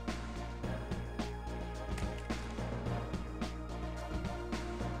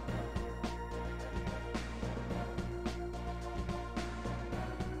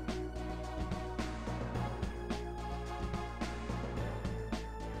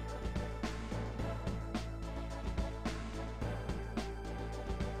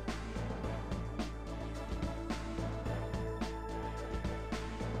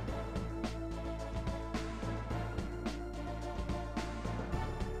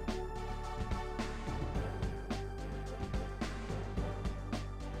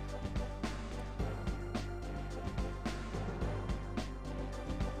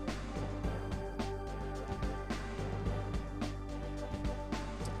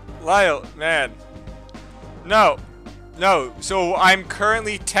 Lyle, man. No. No. So I'm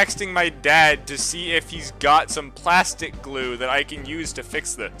currently texting my dad to see if he's got some plastic glue that I can use to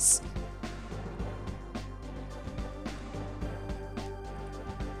fix this.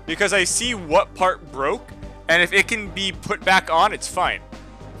 Because I see what part broke, and if it can be put back on, it's fine.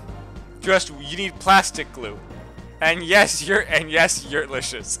 Just, you need plastic glue. And yes, you're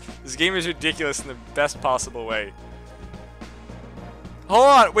delicious. This game is ridiculous in the best possible way. Hold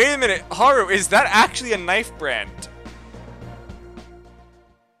on, wait a minute. Haru, is that actually a knife brand?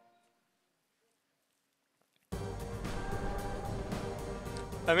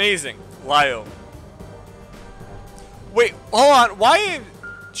 Amazing. Lyle. Wait, hold on. Why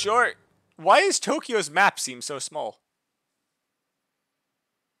is Tokyo's map seem so small?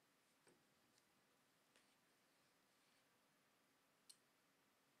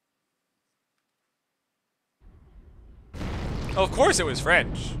 Oh, of course it was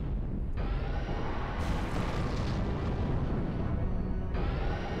French.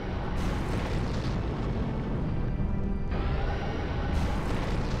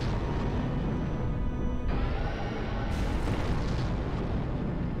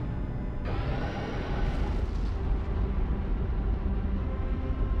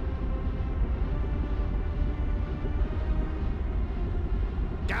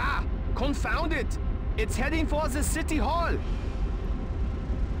 Confound it! It's heading for the city hall!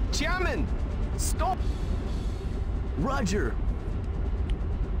 Chairman! Stop! Roger!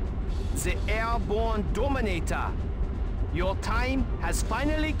 The airborne dominator! Your time has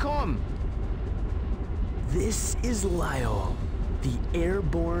finally come! This is Lyle, the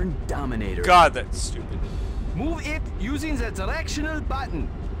airborne dominator. God, that's stupid. Move it using the directional button.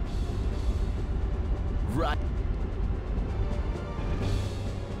 Right.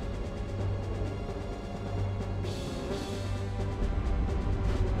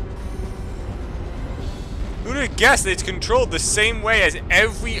 Who'd have guessed it's controlled the same way as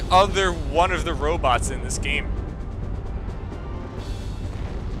every other one of the robots in this game?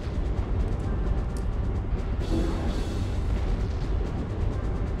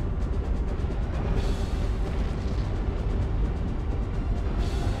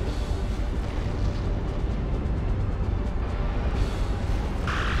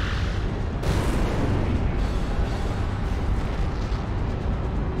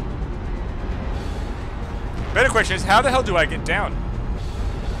 Better question is, how the hell do I get down?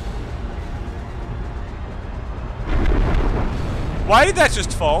 Why did that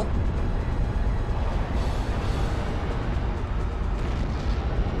just fall?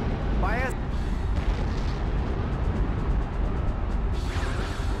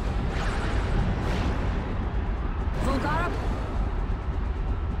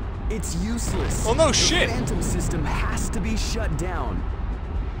 It's useless. Oh no, shit! The Phantom system has to be shut down.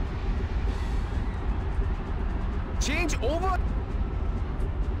 Change over.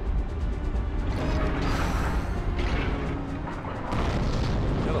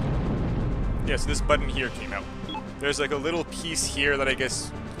 Hello. Yes, this button here came out. There's like a little piece here that I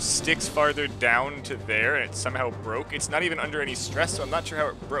guess sticks farther down to there, and it somehow broke. It's not even under any stress, so I'm not sure how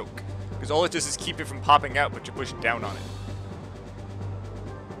it broke. Because all it does is keep it from popping out, but you push down on it.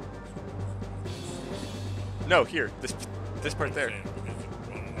 No, here, this part there.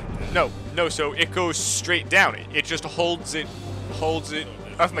 No, so it goes straight down. It just holds it.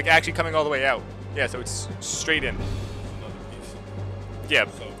 I'm like actually coming all the way out. Yeah, so it's straight in. Yeah,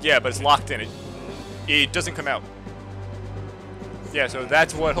 but it's locked in. It doesn't come out. Yeah, so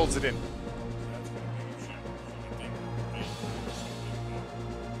that's what holds it in.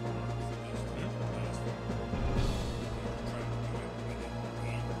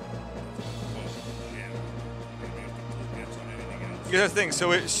 The other thing,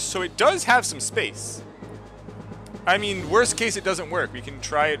 so it does have some space. I mean, worst case, it doesn't work. We can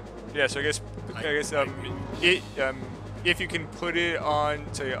try it. Yeah, so I guess if you can put it on,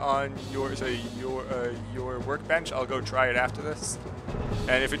 say, on your workbench, I'll go try it after this.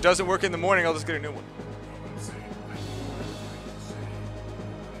 And if it doesn't work in the morning, I'll just get a new one.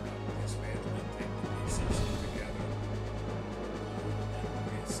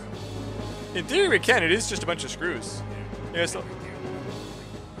 In theory, we can. It is just a bunch of screws. Yeah, so.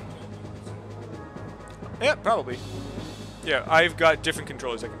 Yeah, probably. Yeah, I've got different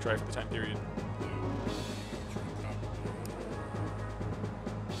controllers I can try for the time period.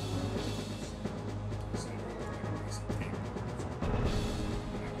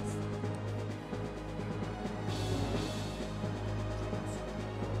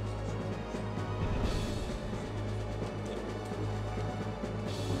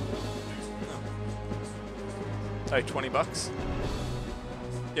 Like 20 bucks?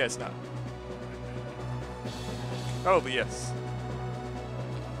 Yeah, it's not. Probably yes.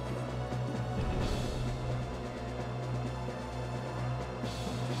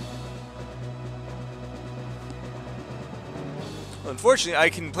 Unfortunately,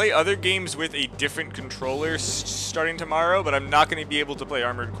 I can play other games with a different controller starting tomorrow, but I'm not going to be able to play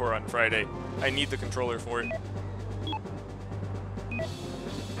Armored Core on Friday. I need the controller for it.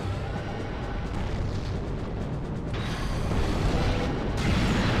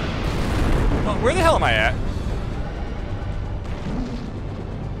 Oh, where the hell am I at?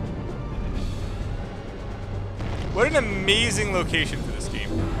 What an amazing location for this game.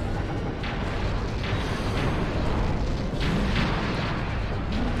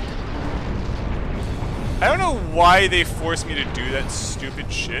 I don't know why they forced me to do that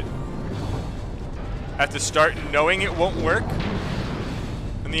stupid shit at the start, knowing it won't work.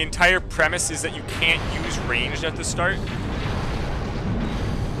 And the entire premise is that you can't use ranged at the start.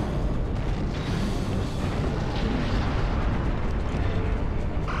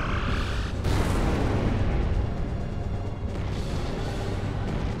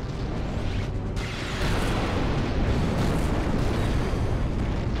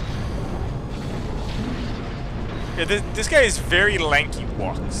 Yeah, this guy is very lanky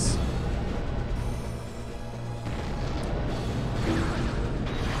walks.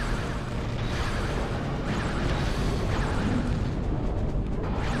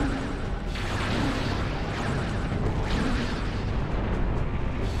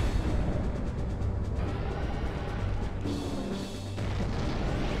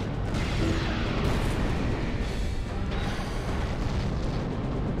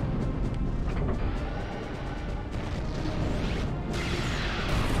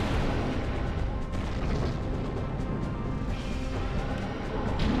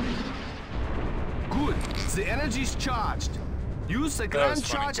 energy's charged. Use the That ground was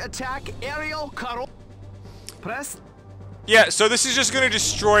funny. charge attack aerial caro. Press. Yeah, so this is just gonna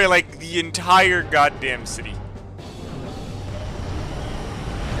destroy, like, the entire goddamn city.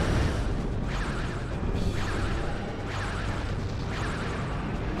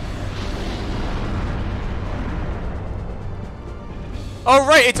 Oh,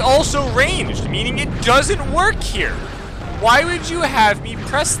 right, it's also ranged, meaning it doesn't work here. Why would you have me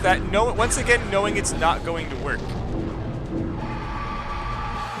press that, once again, knowing it's not going to work?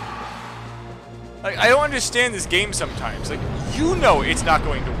 Like, I don't understand this game sometimes. Like, you know it's not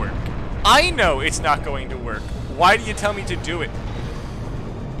going to work. I know it's not going to work. Why do you tell me to do it?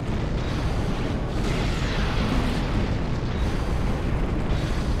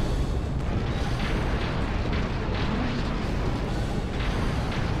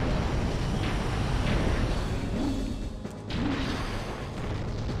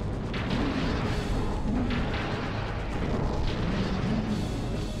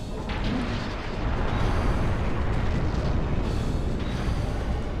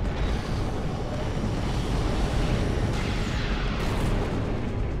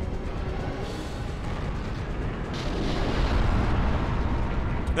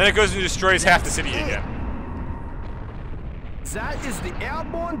 Then it goes and destroys half the city again. That is the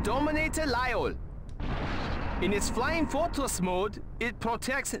airborne Dominator Lyell. In its flying fortress mode, it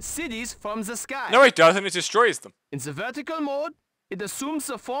protects cities from the sky. No, it doesn't. It destroys them. In the vertical mode, it assumes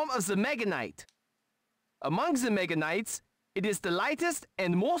the form of the Mega Knight. Among the Mega Knights, it is the lightest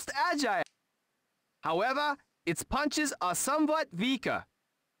and most agile. However, its punches are somewhat weaker.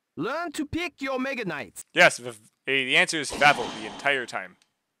 Learn to pick your Mega Knights. Yes, the answer is Vavel the entire time.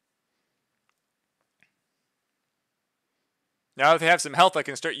 Now that they have some health, I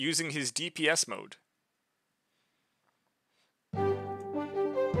can start using his DPS mode.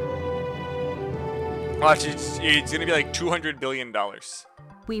 Watch, it's gonna be like $200 billion.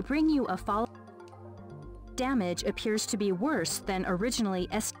 We bring you a follow. Damage appears to be worse than originally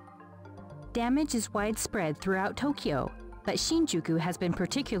estimated. Damage is widespread throughout Tokyo, but Shinjuku has been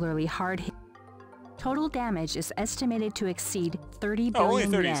particularly hard hit. Total damage is estimated to exceed 30 billion only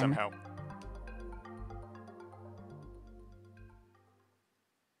 30 yen. somehow.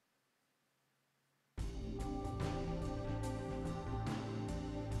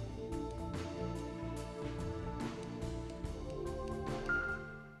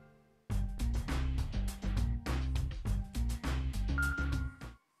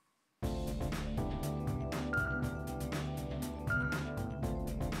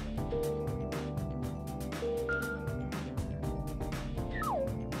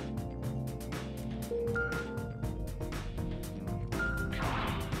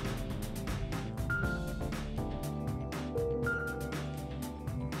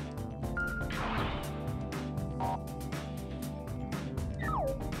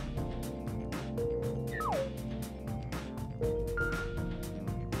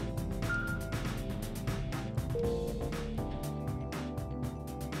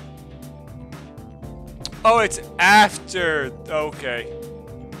 Oh, it's after. Okay.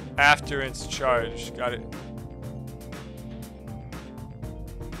 After it's charged. Got it.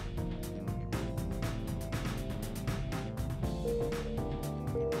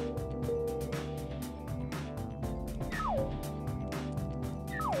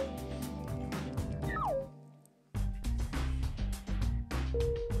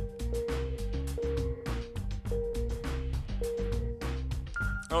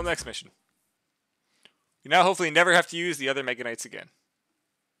 Oh, next mission. You now hopefully never have to use the other Mega Knights again.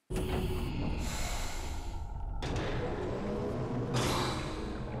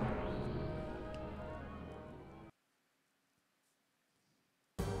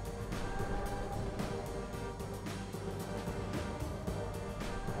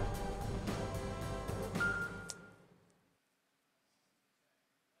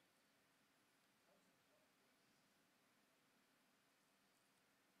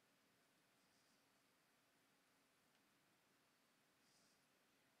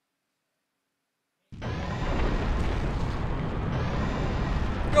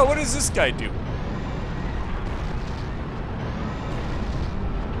 Oh, what does this guy do?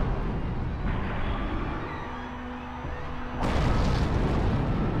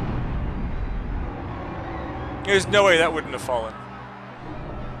 There's no way that wouldn't have fallen.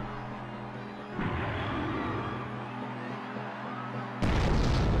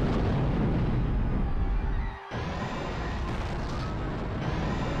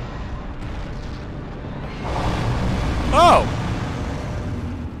 Oh!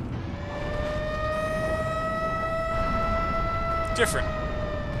 Different.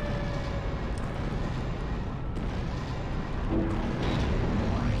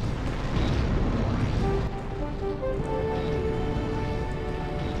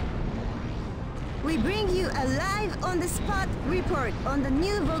 we bring you a live on-the-spot report on the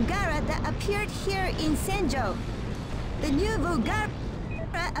new Volgara that appeared here in Senjo. The new Volgara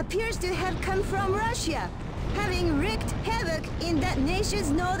appears to have come from Russia, having wreaked havoc in that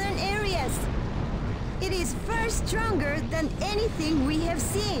nation's northern areas. It is far stronger than anything we have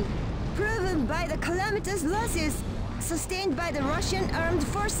seen, proven by the calamitous losses sustained by the Russian armed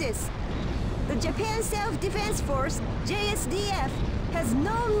forces. The Japan Self-Defense Force, JSDF, has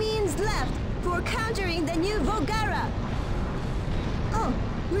no means left for countering the new Volgara. Oh,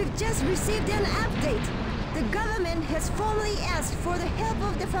 we've just received an update. The government has formally asked for the help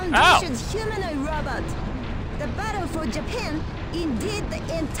of the Foundation's humanoid robot. The battle for Japan, indeed the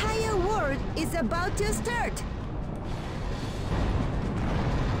entire world, is about to start.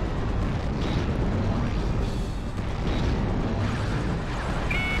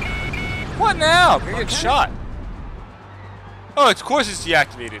 What now? I'm gonna get shot. Oh, of course it's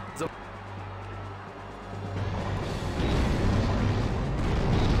deactivated.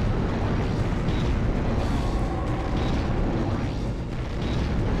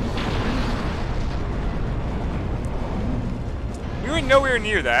 We were nowhere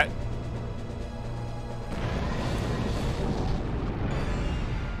near that.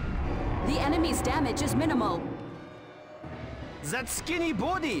 The enemy's damage is minimal. That skinny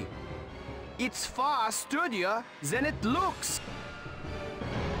body! It's far sturdier than it looks.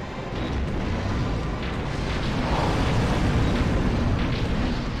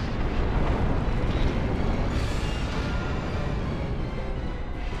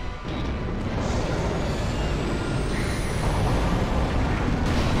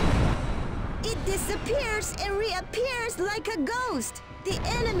 It disappears and reappears like a ghost. The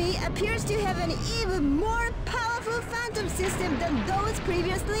enemy appears to have an even more powerful phantom system than those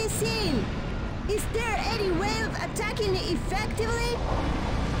previously seen. Is there any way of attacking it effectively?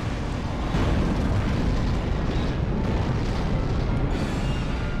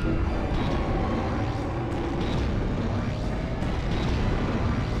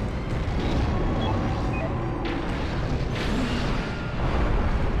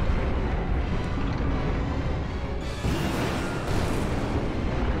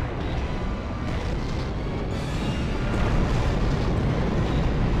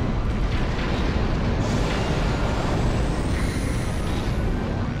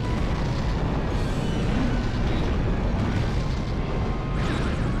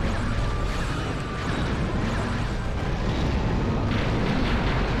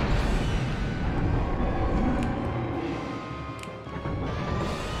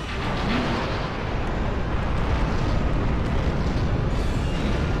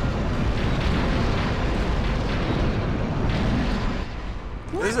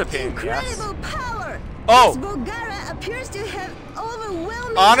 This is a pain in the ass. Incredible power! Oh! This Volgara appears to have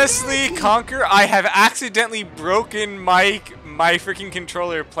overwhelming Honestly, ability. Conquer, I have accidentally broken my freaking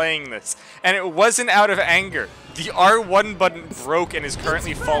controller playing this, and it wasn't out of anger. The R1 button broke and is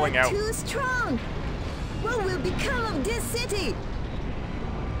currently falling out. Too strong. What will become of this city?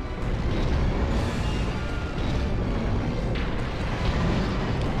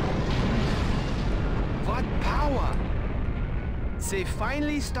 What power! They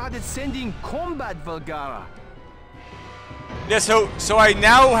finally started sending combat Volgara. Yeah, so I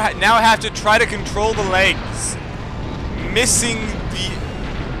now have to try to control the legs, missing the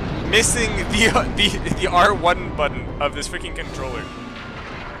R1 button of this freaking controller,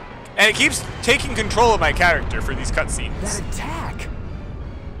 and it keeps taking control of my character for these cutscenes. That attack!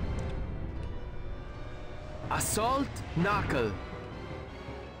 Assault Knuckle.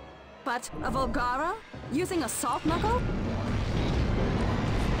 But a Volgara? Using Assault Knuckle?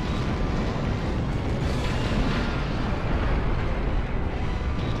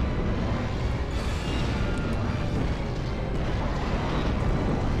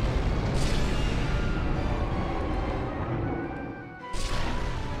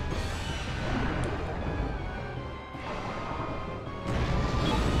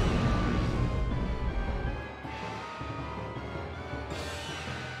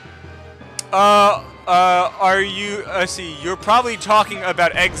 Are you, see, you're probably talking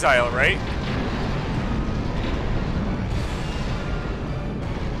about Exile, right?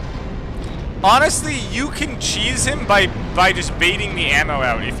 Honestly, you can cheese him by just baiting the ammo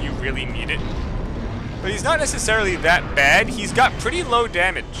out if you really need it. But he's not necessarily that bad. He's got pretty low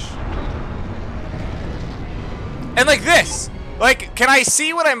damage. And like this! Like, can I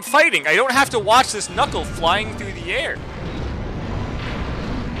see what I'm fighting? I don't have to watch this knuckle flying through the air.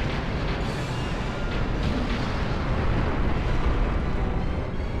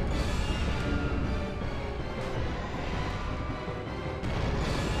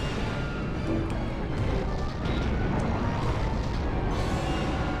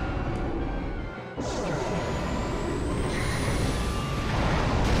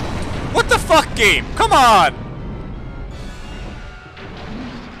 the fuck, game? Come on!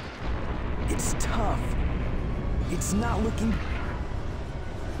 It's tough. It's not looking...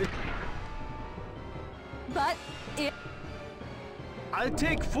 But I'll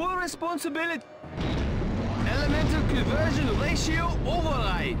take full responsibility. Elemental conversion ratio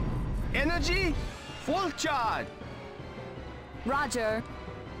override. Energy, full charge. Roger.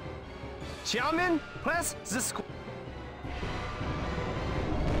 Chairman, press the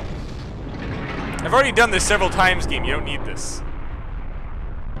I've already done this several times, game. You don't need this.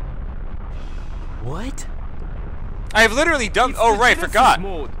 What? I've literally done... Oh, right, forgot.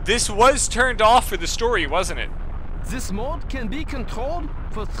 This was turned off for the story, wasn't it? This mode can be controlled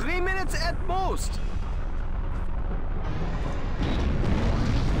for 3 minutes at most.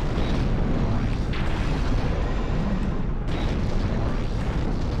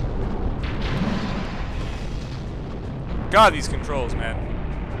 God, these controls, man.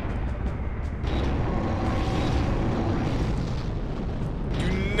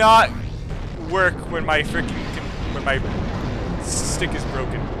 Do not work when my when my stick is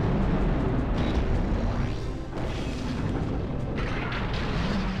broken.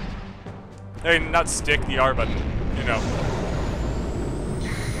 I mean, not stick, the R button, you know.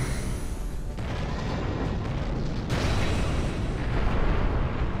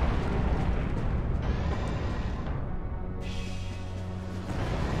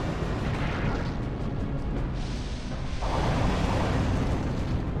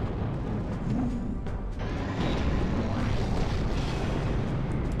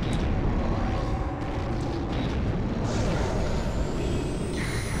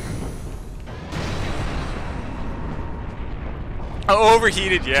 Oh,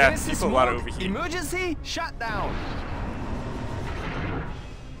 overheated, yeah. People a lot of overheat. Emergency shutdown.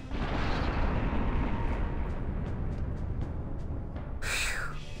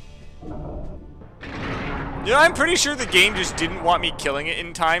 You know, I'm pretty sure the game just didn't want me killing it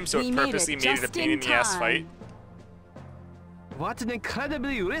in time, so it purposely made it a pain in the ass fight. What an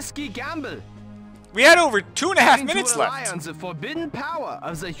incredibly risky gamble. We had over 2.5 minutes left. On the forbidden power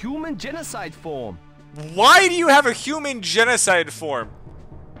of the human genocide form. Why do you have a human genocide form?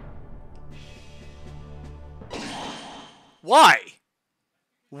 Why?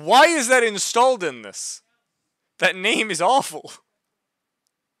 Why is that installed in this? That name is awful.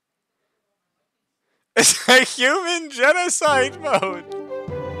 It's a human genocide mode.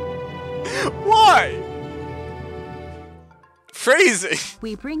 Why? Phrasing.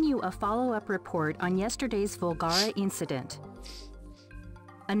 We bring you a follow-up report on yesterday's Volgara incident.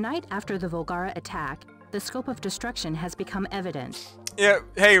 A night after the Volgara attack, the scope of destruction has become evident. Yeah,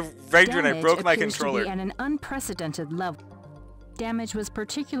 hey, Regdrin, I broke my controller. To be at an unprecedented level. Damage was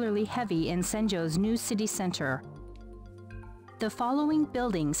particularly heavy in Senjo's new city center. The following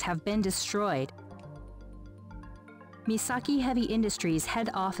buildings have been destroyed. Misaki Heavy Industries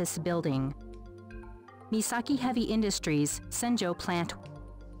head office building. Misaki Heavy Industries Senjo plant.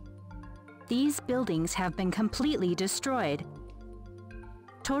 These buildings have been completely destroyed.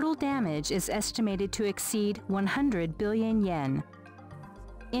 Total damage is estimated to exceed 100 billion yen.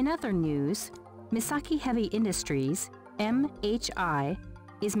 In other news, Misaki Heavy Industries, MHI,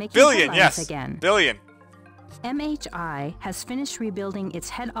 is making headlines again. Billion. MHI has finished rebuilding its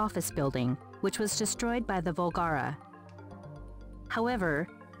head office building, which was destroyed by the Volgara. However,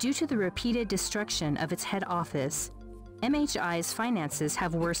 due to the repeated destruction of its head office, MHI's finances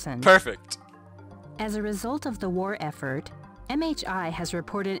have worsened. Perfect. As a result of the war effort, MHI has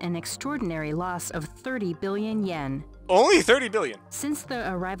reported an extraordinary loss of 30 billion yen. Only 30 billion? Since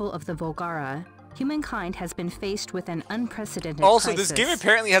the arrival of the Volgara, humankind has been faced with an unprecedented crisis. This game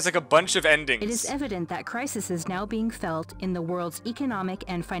apparently has like a bunch of endings. It is evident that crisis is now being felt in the world's economic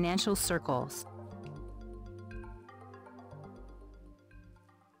and financial circles.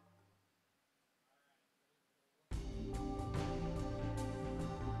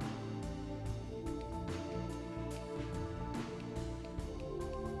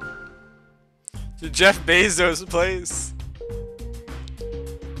 To Jeff Bezos' place.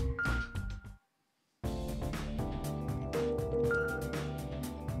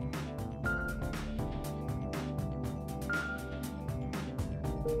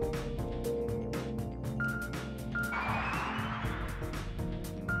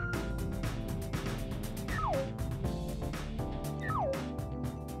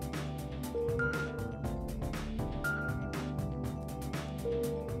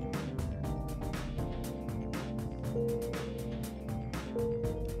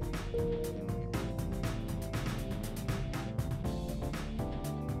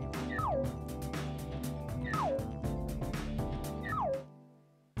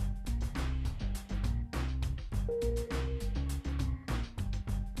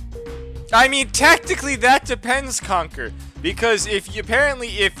 I mean, technically that depends, Conquer, because if you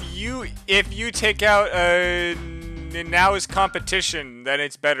take out Nanao's competition, then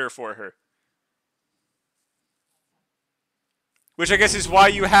it's better for her. Which I guess is why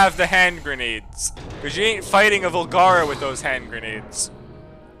you have the hand grenades, because you ain't fighting a Volgara with those hand grenades.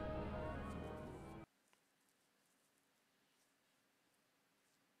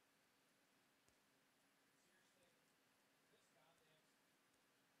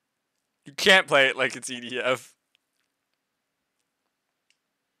 You can't play it like it's EDF.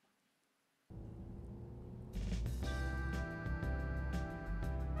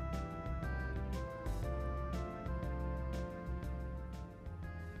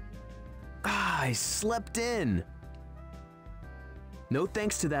 Ah, I slept in. No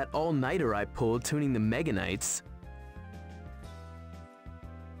thanks to that all-nighter I pulled tuning the Mega Knights.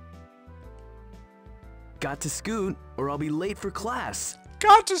 Got to scoot, or I'll be late for class.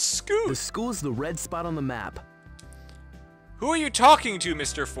 Got to scoot! The school's the red spot on the map. Who are you talking to,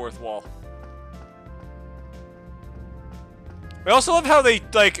 Mr. Fourth Wall? I also love how they,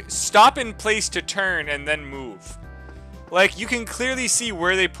 like, stop in place to turn and then move. Like, you can clearly see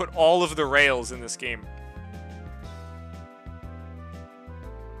where they put all of the rails in this game.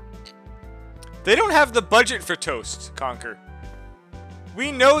 They don't have the budget for Toast, Conquer.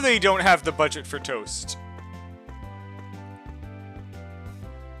 We know they don't have the budget for Toast.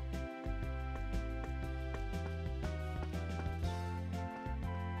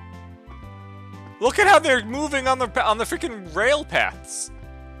 Look at how they're moving on the freaking rail paths.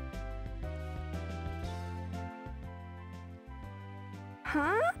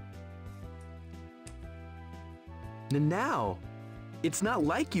 Huh? Nanao, it's not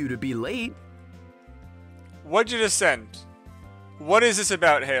like you to be late. What'd you just send? What is this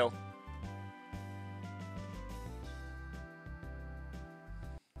about, Hale?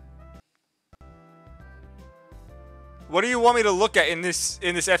 What do you want me to look at in this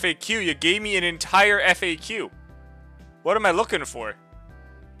FAQ? You gave me an entire FAQ. What am I looking for?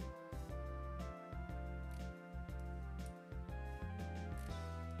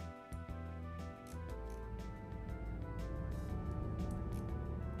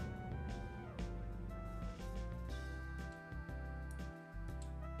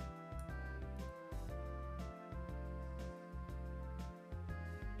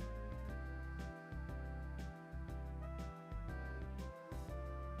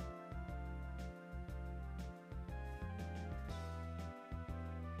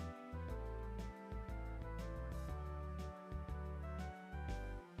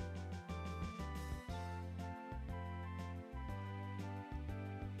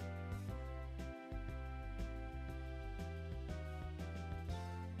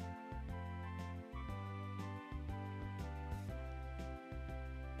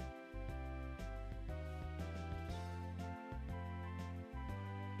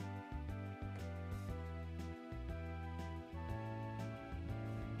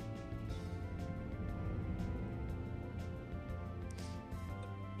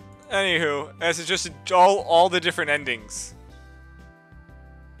 Anywho, as it's just all the different endings.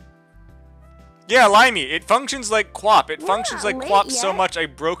 Yeah, Limey, it functions like QWOP. It functions like QWOP so much I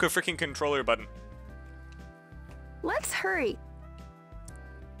broke a freaking controller button. Let's hurry.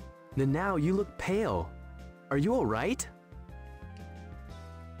 Nanao, you look pale. Are you alright?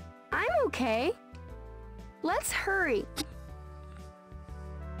 I'm okay. Let's hurry.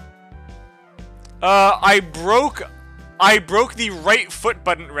 I broke the right foot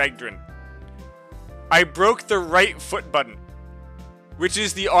button, Regdrin. I broke the right foot button, which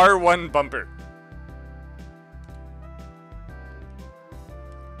is the R1 bumper.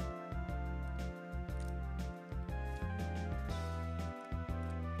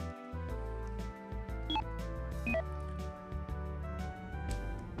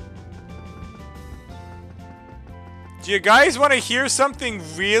 Do you guys want to hear something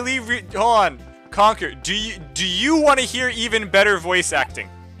really hold on. Conquer, do you want to hear even better voice acting?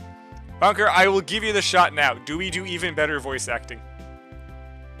 Conquer, I will give you the shot now. Do we do even better voice acting?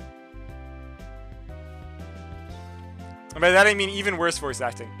 And by that I mean even worse voice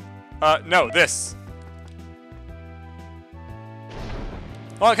acting. No, this.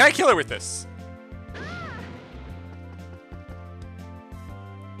 Well, can I kill her with this?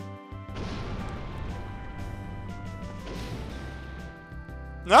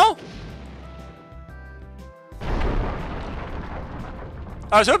 No?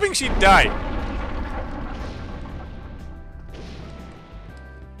 I was hoping she'd die.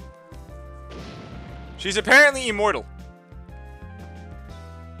 She's apparently immortal.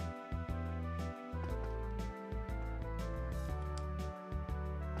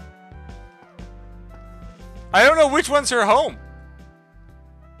 I don't know which one's her home.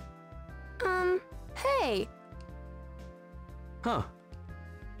 Hey. Huh.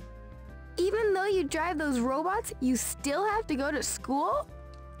 Even though you drive those robots, you still have to go to school?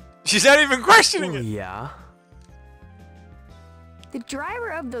 She's not even questioning it. Yeah. The driver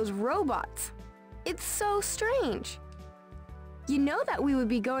of those robots. It's so strange. You know that we would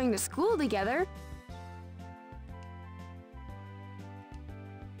be going to school together.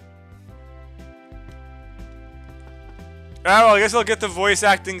 Ah, well, I guess I'll get the voice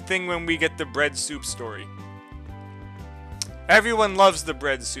acting thing when we get the bread soup story. Everyone loves the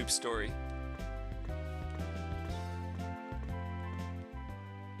bread soup story.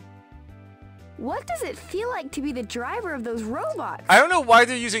 What does it feel like to be the driver of those robots? I don't know why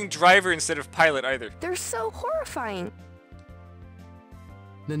they're using driver instead of pilot either. They're so horrifying.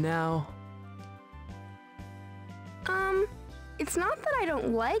 Now. It's not that I don't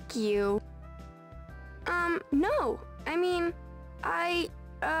like you. No. I mean, I,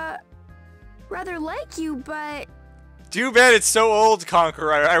 rather like you, but... Too bad it's so old,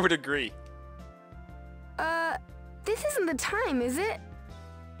 Conqueror. I would agree. This isn't the time, is it?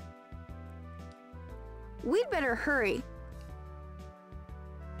 We'd better hurry.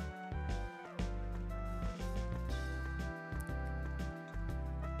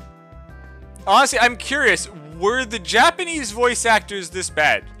 Honestly, I'm curious. Were the Japanese voice actors this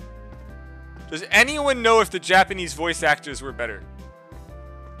bad? Does anyone know if the Japanese voice actors were better?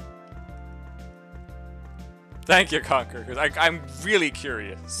 Thank you, Conqueror, because I'm really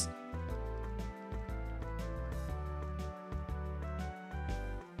curious.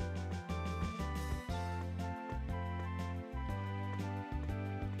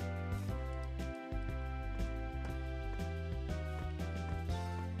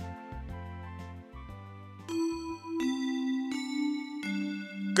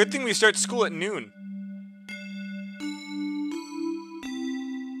 Good thing we start school at noon.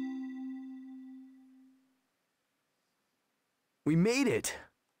 We made it.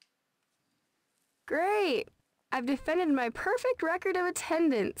 Great. I've defended my perfect record of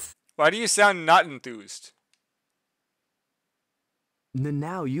attendance. Why do you sound not enthused?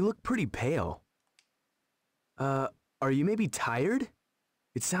 Now, you look pretty pale. Are you maybe tired?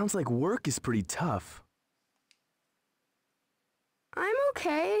 It sounds like work is pretty tough. I'm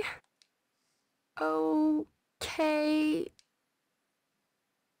okay. Okay.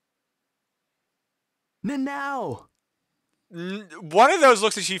 Now. One of those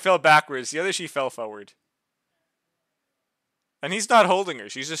looks like she fell backwards. The other she fell forward. And he's not holding her.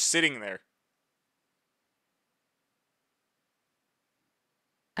 She's just sitting there.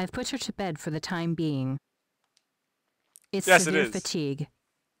 I've put her to bed for the time being. It's Yes, severe it is. fatigue.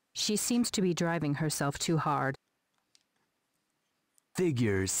 She seems to be driving herself too hard.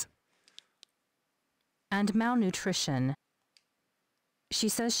 Figures. And malnutrition. She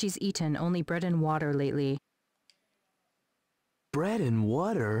says she's eaten only bread and water lately. Bread and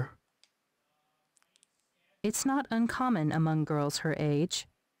water? It's not uncommon among girls her age.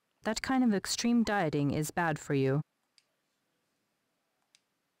 That kind of extreme dieting is bad for you.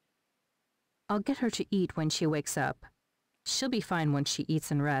 I'll get her to eat when she wakes up. She'll be fine once she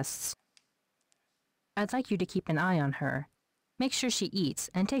eats and rests. I'd like you to keep an eye on her. Make sure she eats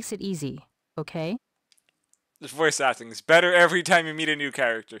and takes it easy, okay? This voice acting is better every time you meet a new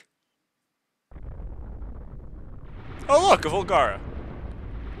character. Oh look, a Volgara.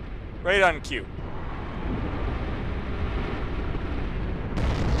 Right on cue.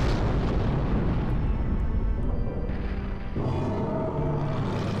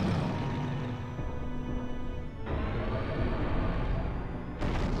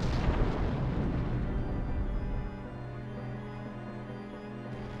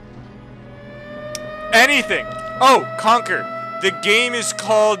 Anything! Oh, Conquer! The game is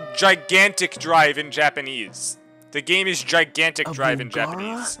called Gigantic Drive in Japanese. The game is Gigantic Drive in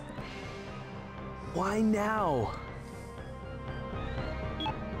Japanese. Why now?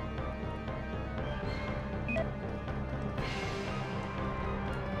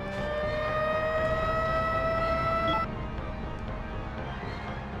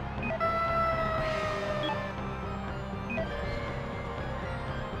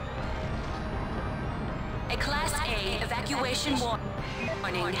 A Class A evacuation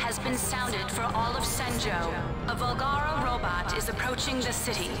warning has been sounded for all of Senjo. A Volgara robot is approaching the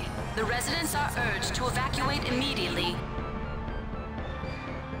city. The residents are urged to evacuate immediately,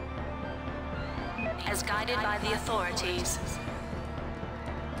 as guided by the authorities.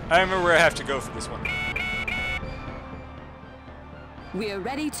 I remember where I have to go for this one. We're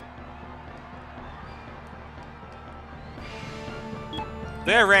ready to...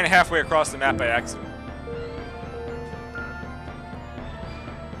 Then I ran halfway across the map by accident.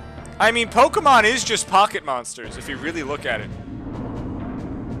 I mean, Pokemon is just pocket monsters, if you really look at it.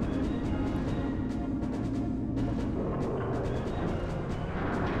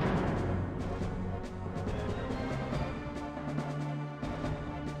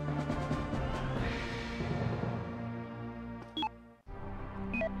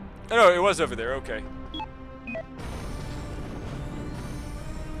 Oh, no, it was over there, okay.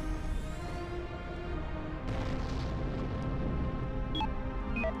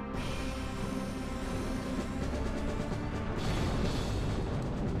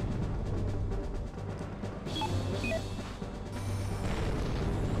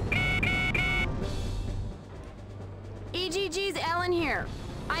 EGG's Ellen here.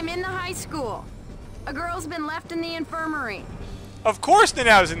 I'm in the high school. A girl's been left in the infirmary. Of course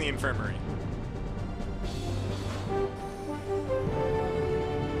Nanau's in the infirmary.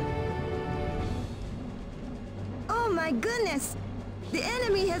 Oh my goodness! The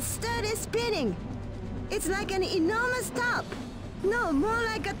enemy has started spinning. It's like an enormous top. No, more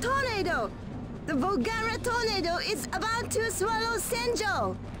like a tornado. The Volgara tornado is about to swallow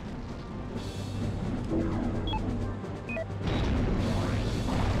Senjo.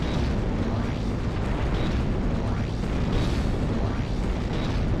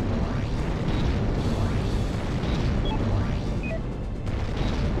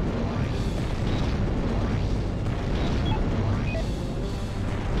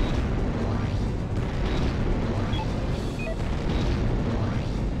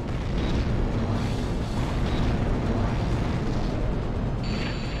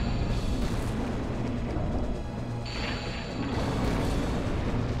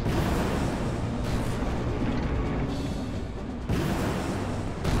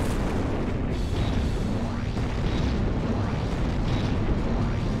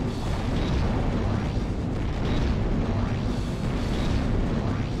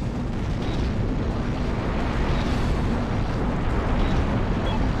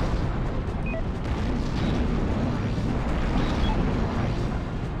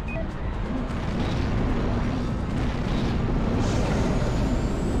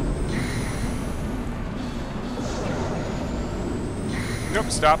 Nope,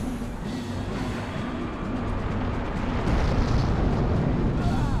 stop.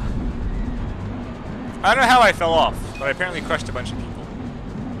 I don't know how I fell off, but I apparently crushed a bunch of people.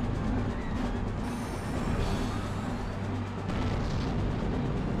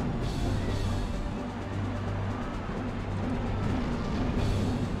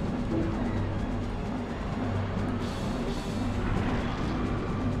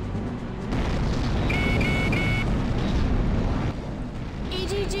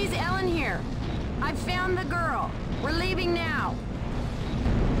 EGG's Ellen here. I've found the girl. We're leaving now.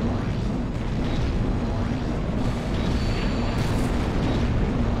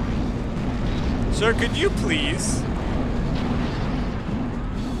 Sir, could you please?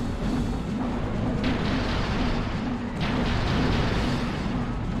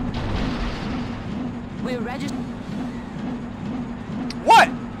 We're registered. What?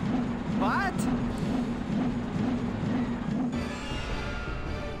 What?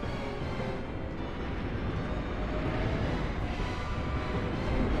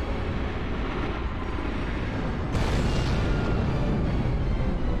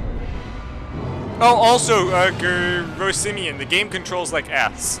 Oh, also, Rosimian, the game controls like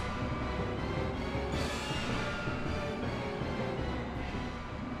ass.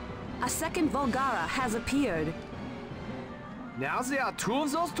 A second Volgara has appeared. Now there are two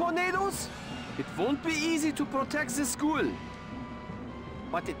of those tornadoes? It won't be easy to protect the school.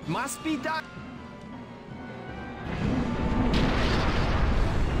 But it must be done.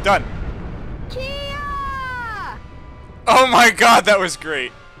 Done. Kia! Oh my god, that was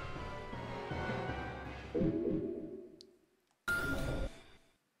great.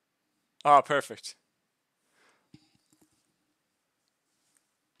 Ah, perfect.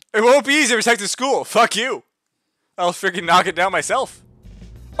 It won't be easy to protect the school. Fuck you. I'll freaking knock it down myself.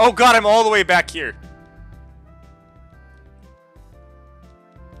 Oh god, I'm all the way back here.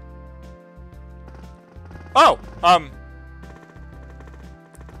 Oh,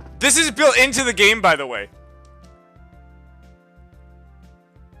 this is built into the game, by the way.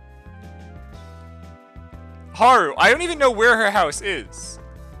 Haru, I don't even know where her house is.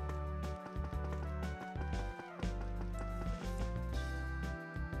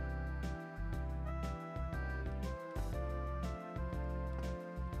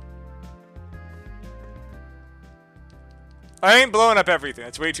 I ain't blowing up everything.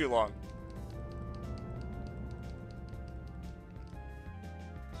 It's way too long.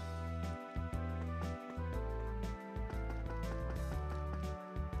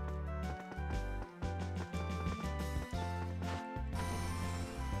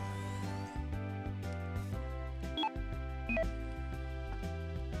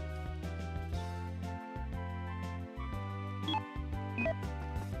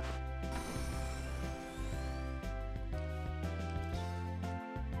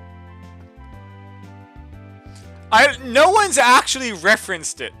 No one's actually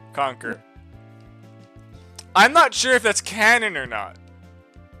referenced it, Conquer. I'm not sure if that's canon or not.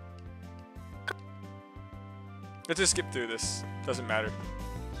 Let's just skip through this. Doesn't matter.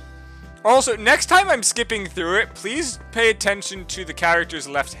 Also, next time I'm skipping through it, please pay attention to the character's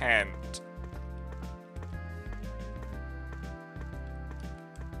left hand.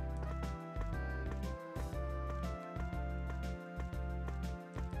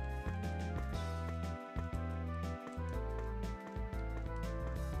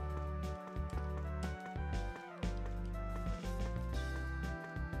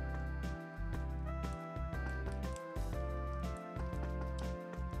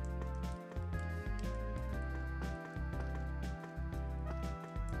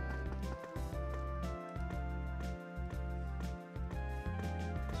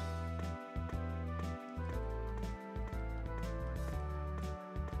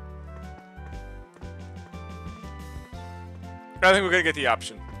 I think we're gonna get the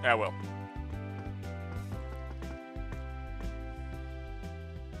option. Yeah, well.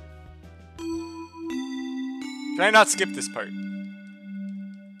 Can I not skip this part?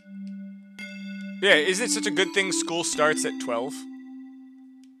 Yeah, is it such a good thing school starts at 12?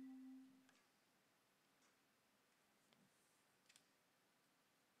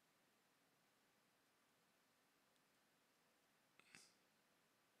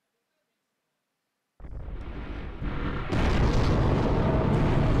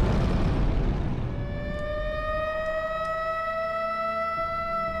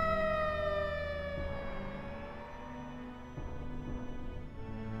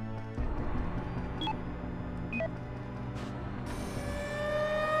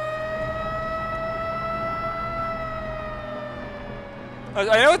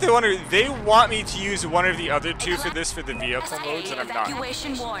 I know what they want to do. They want me to use one of the other two for this for the vehicle modes, and I'm not.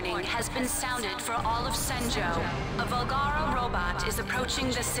 Evacuation warning has been sounded for all of Senjo. A Volgara robot is approaching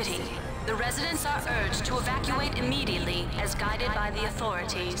the city. The residents are urged to evacuate immediately as guided by the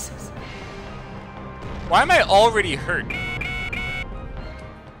authorities. Why am I already hurt?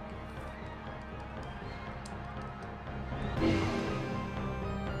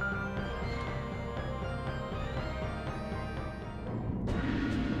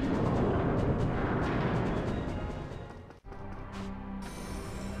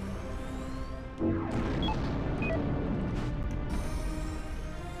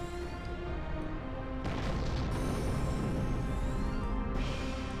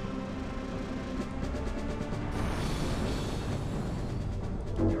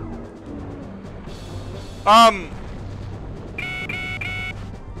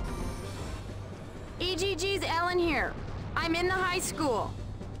 EGG's Ellen here. I'm in the high school.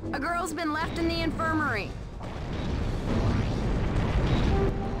 A girl's been left in the infirmary.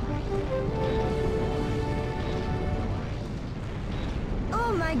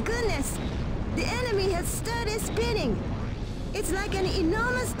 Oh my goodness! The enemy has started spinning. It's like an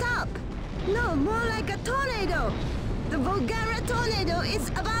enormous top. No, more like a tornado. The Volgara tornado is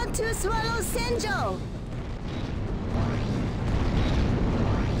about to swallow Senjo.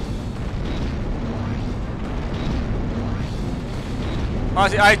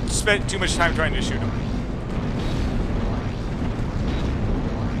 Honestly, I spent too much time trying to shoot him.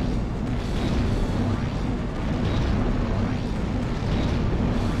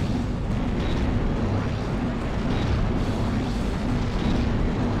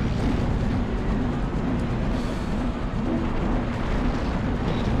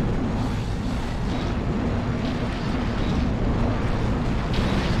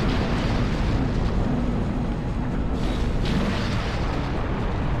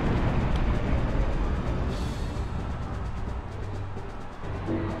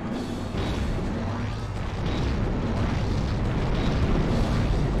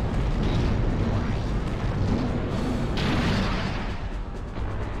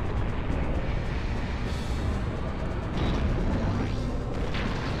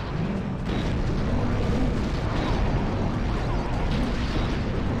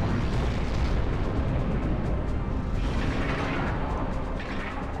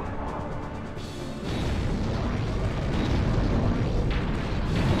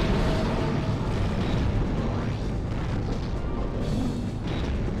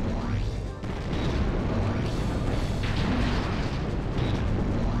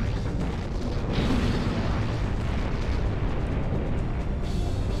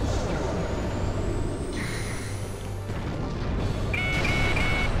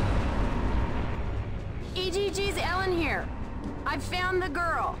 EGG's Ellen here. I've found the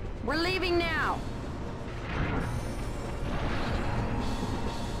girl. We're leaving now.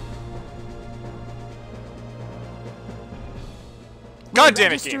 God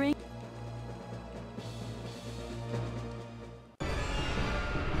damn it, game.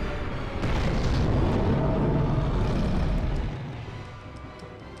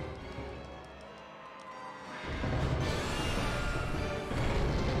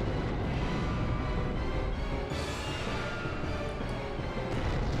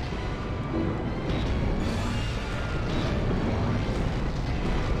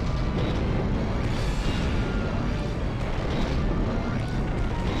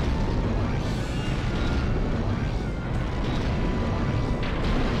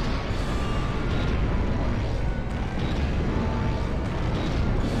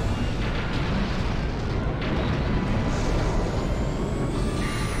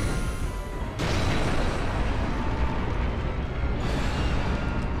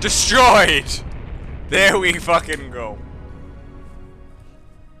 Destroyed! There we fucking go.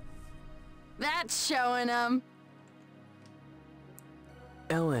 That's showing them.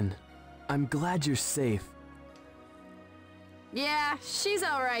 Ellen, I'm glad you're safe. Yeah, she's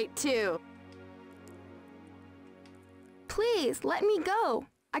alright too. Please, let me go.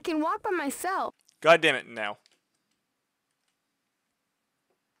 I can walk by myself. God damn it now.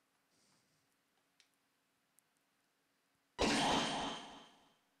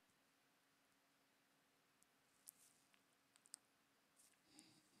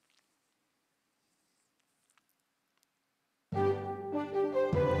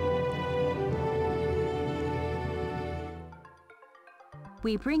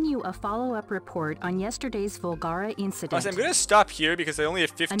 We bring you a follow-up report on yesterday's Volgara incident. I'm going to stop here because I only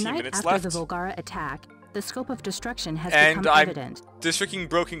have 15 minutes minutes left. left. After the Volgara attack, the scope of destruction has and become evident. This freaking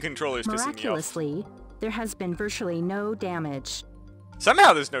broken controller is pissing me off. Miraculously, there has been virtually no damage.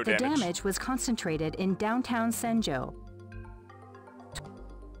 Somehow there's no damage. damage. The damage was concentrated in downtown Senjo.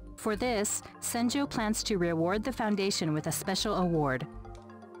 For this, Senjo plans to reward the Foundation with a special award.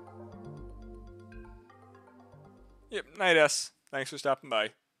 Yep, night S. Thanks for stopping by.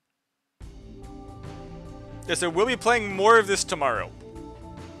 Yes, so we'll be playing more of this tomorrow.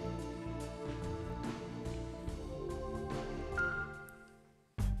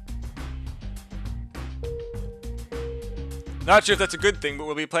 Not sure if that's a good thing, but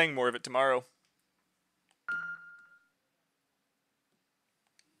we'll be playing more of it tomorrow.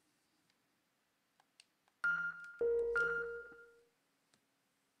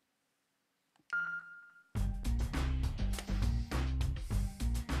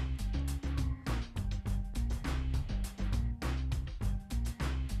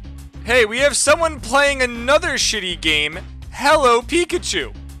 Hey, we have someone playing another shitty game, Hello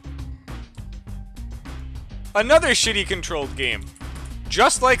Pikachu. Another shitty controlled game.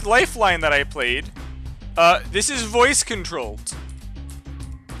 Just like Lifeline that I played, this is voice controlled.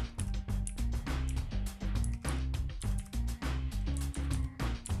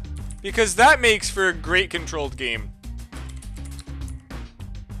 Because that makes for a great controlled game.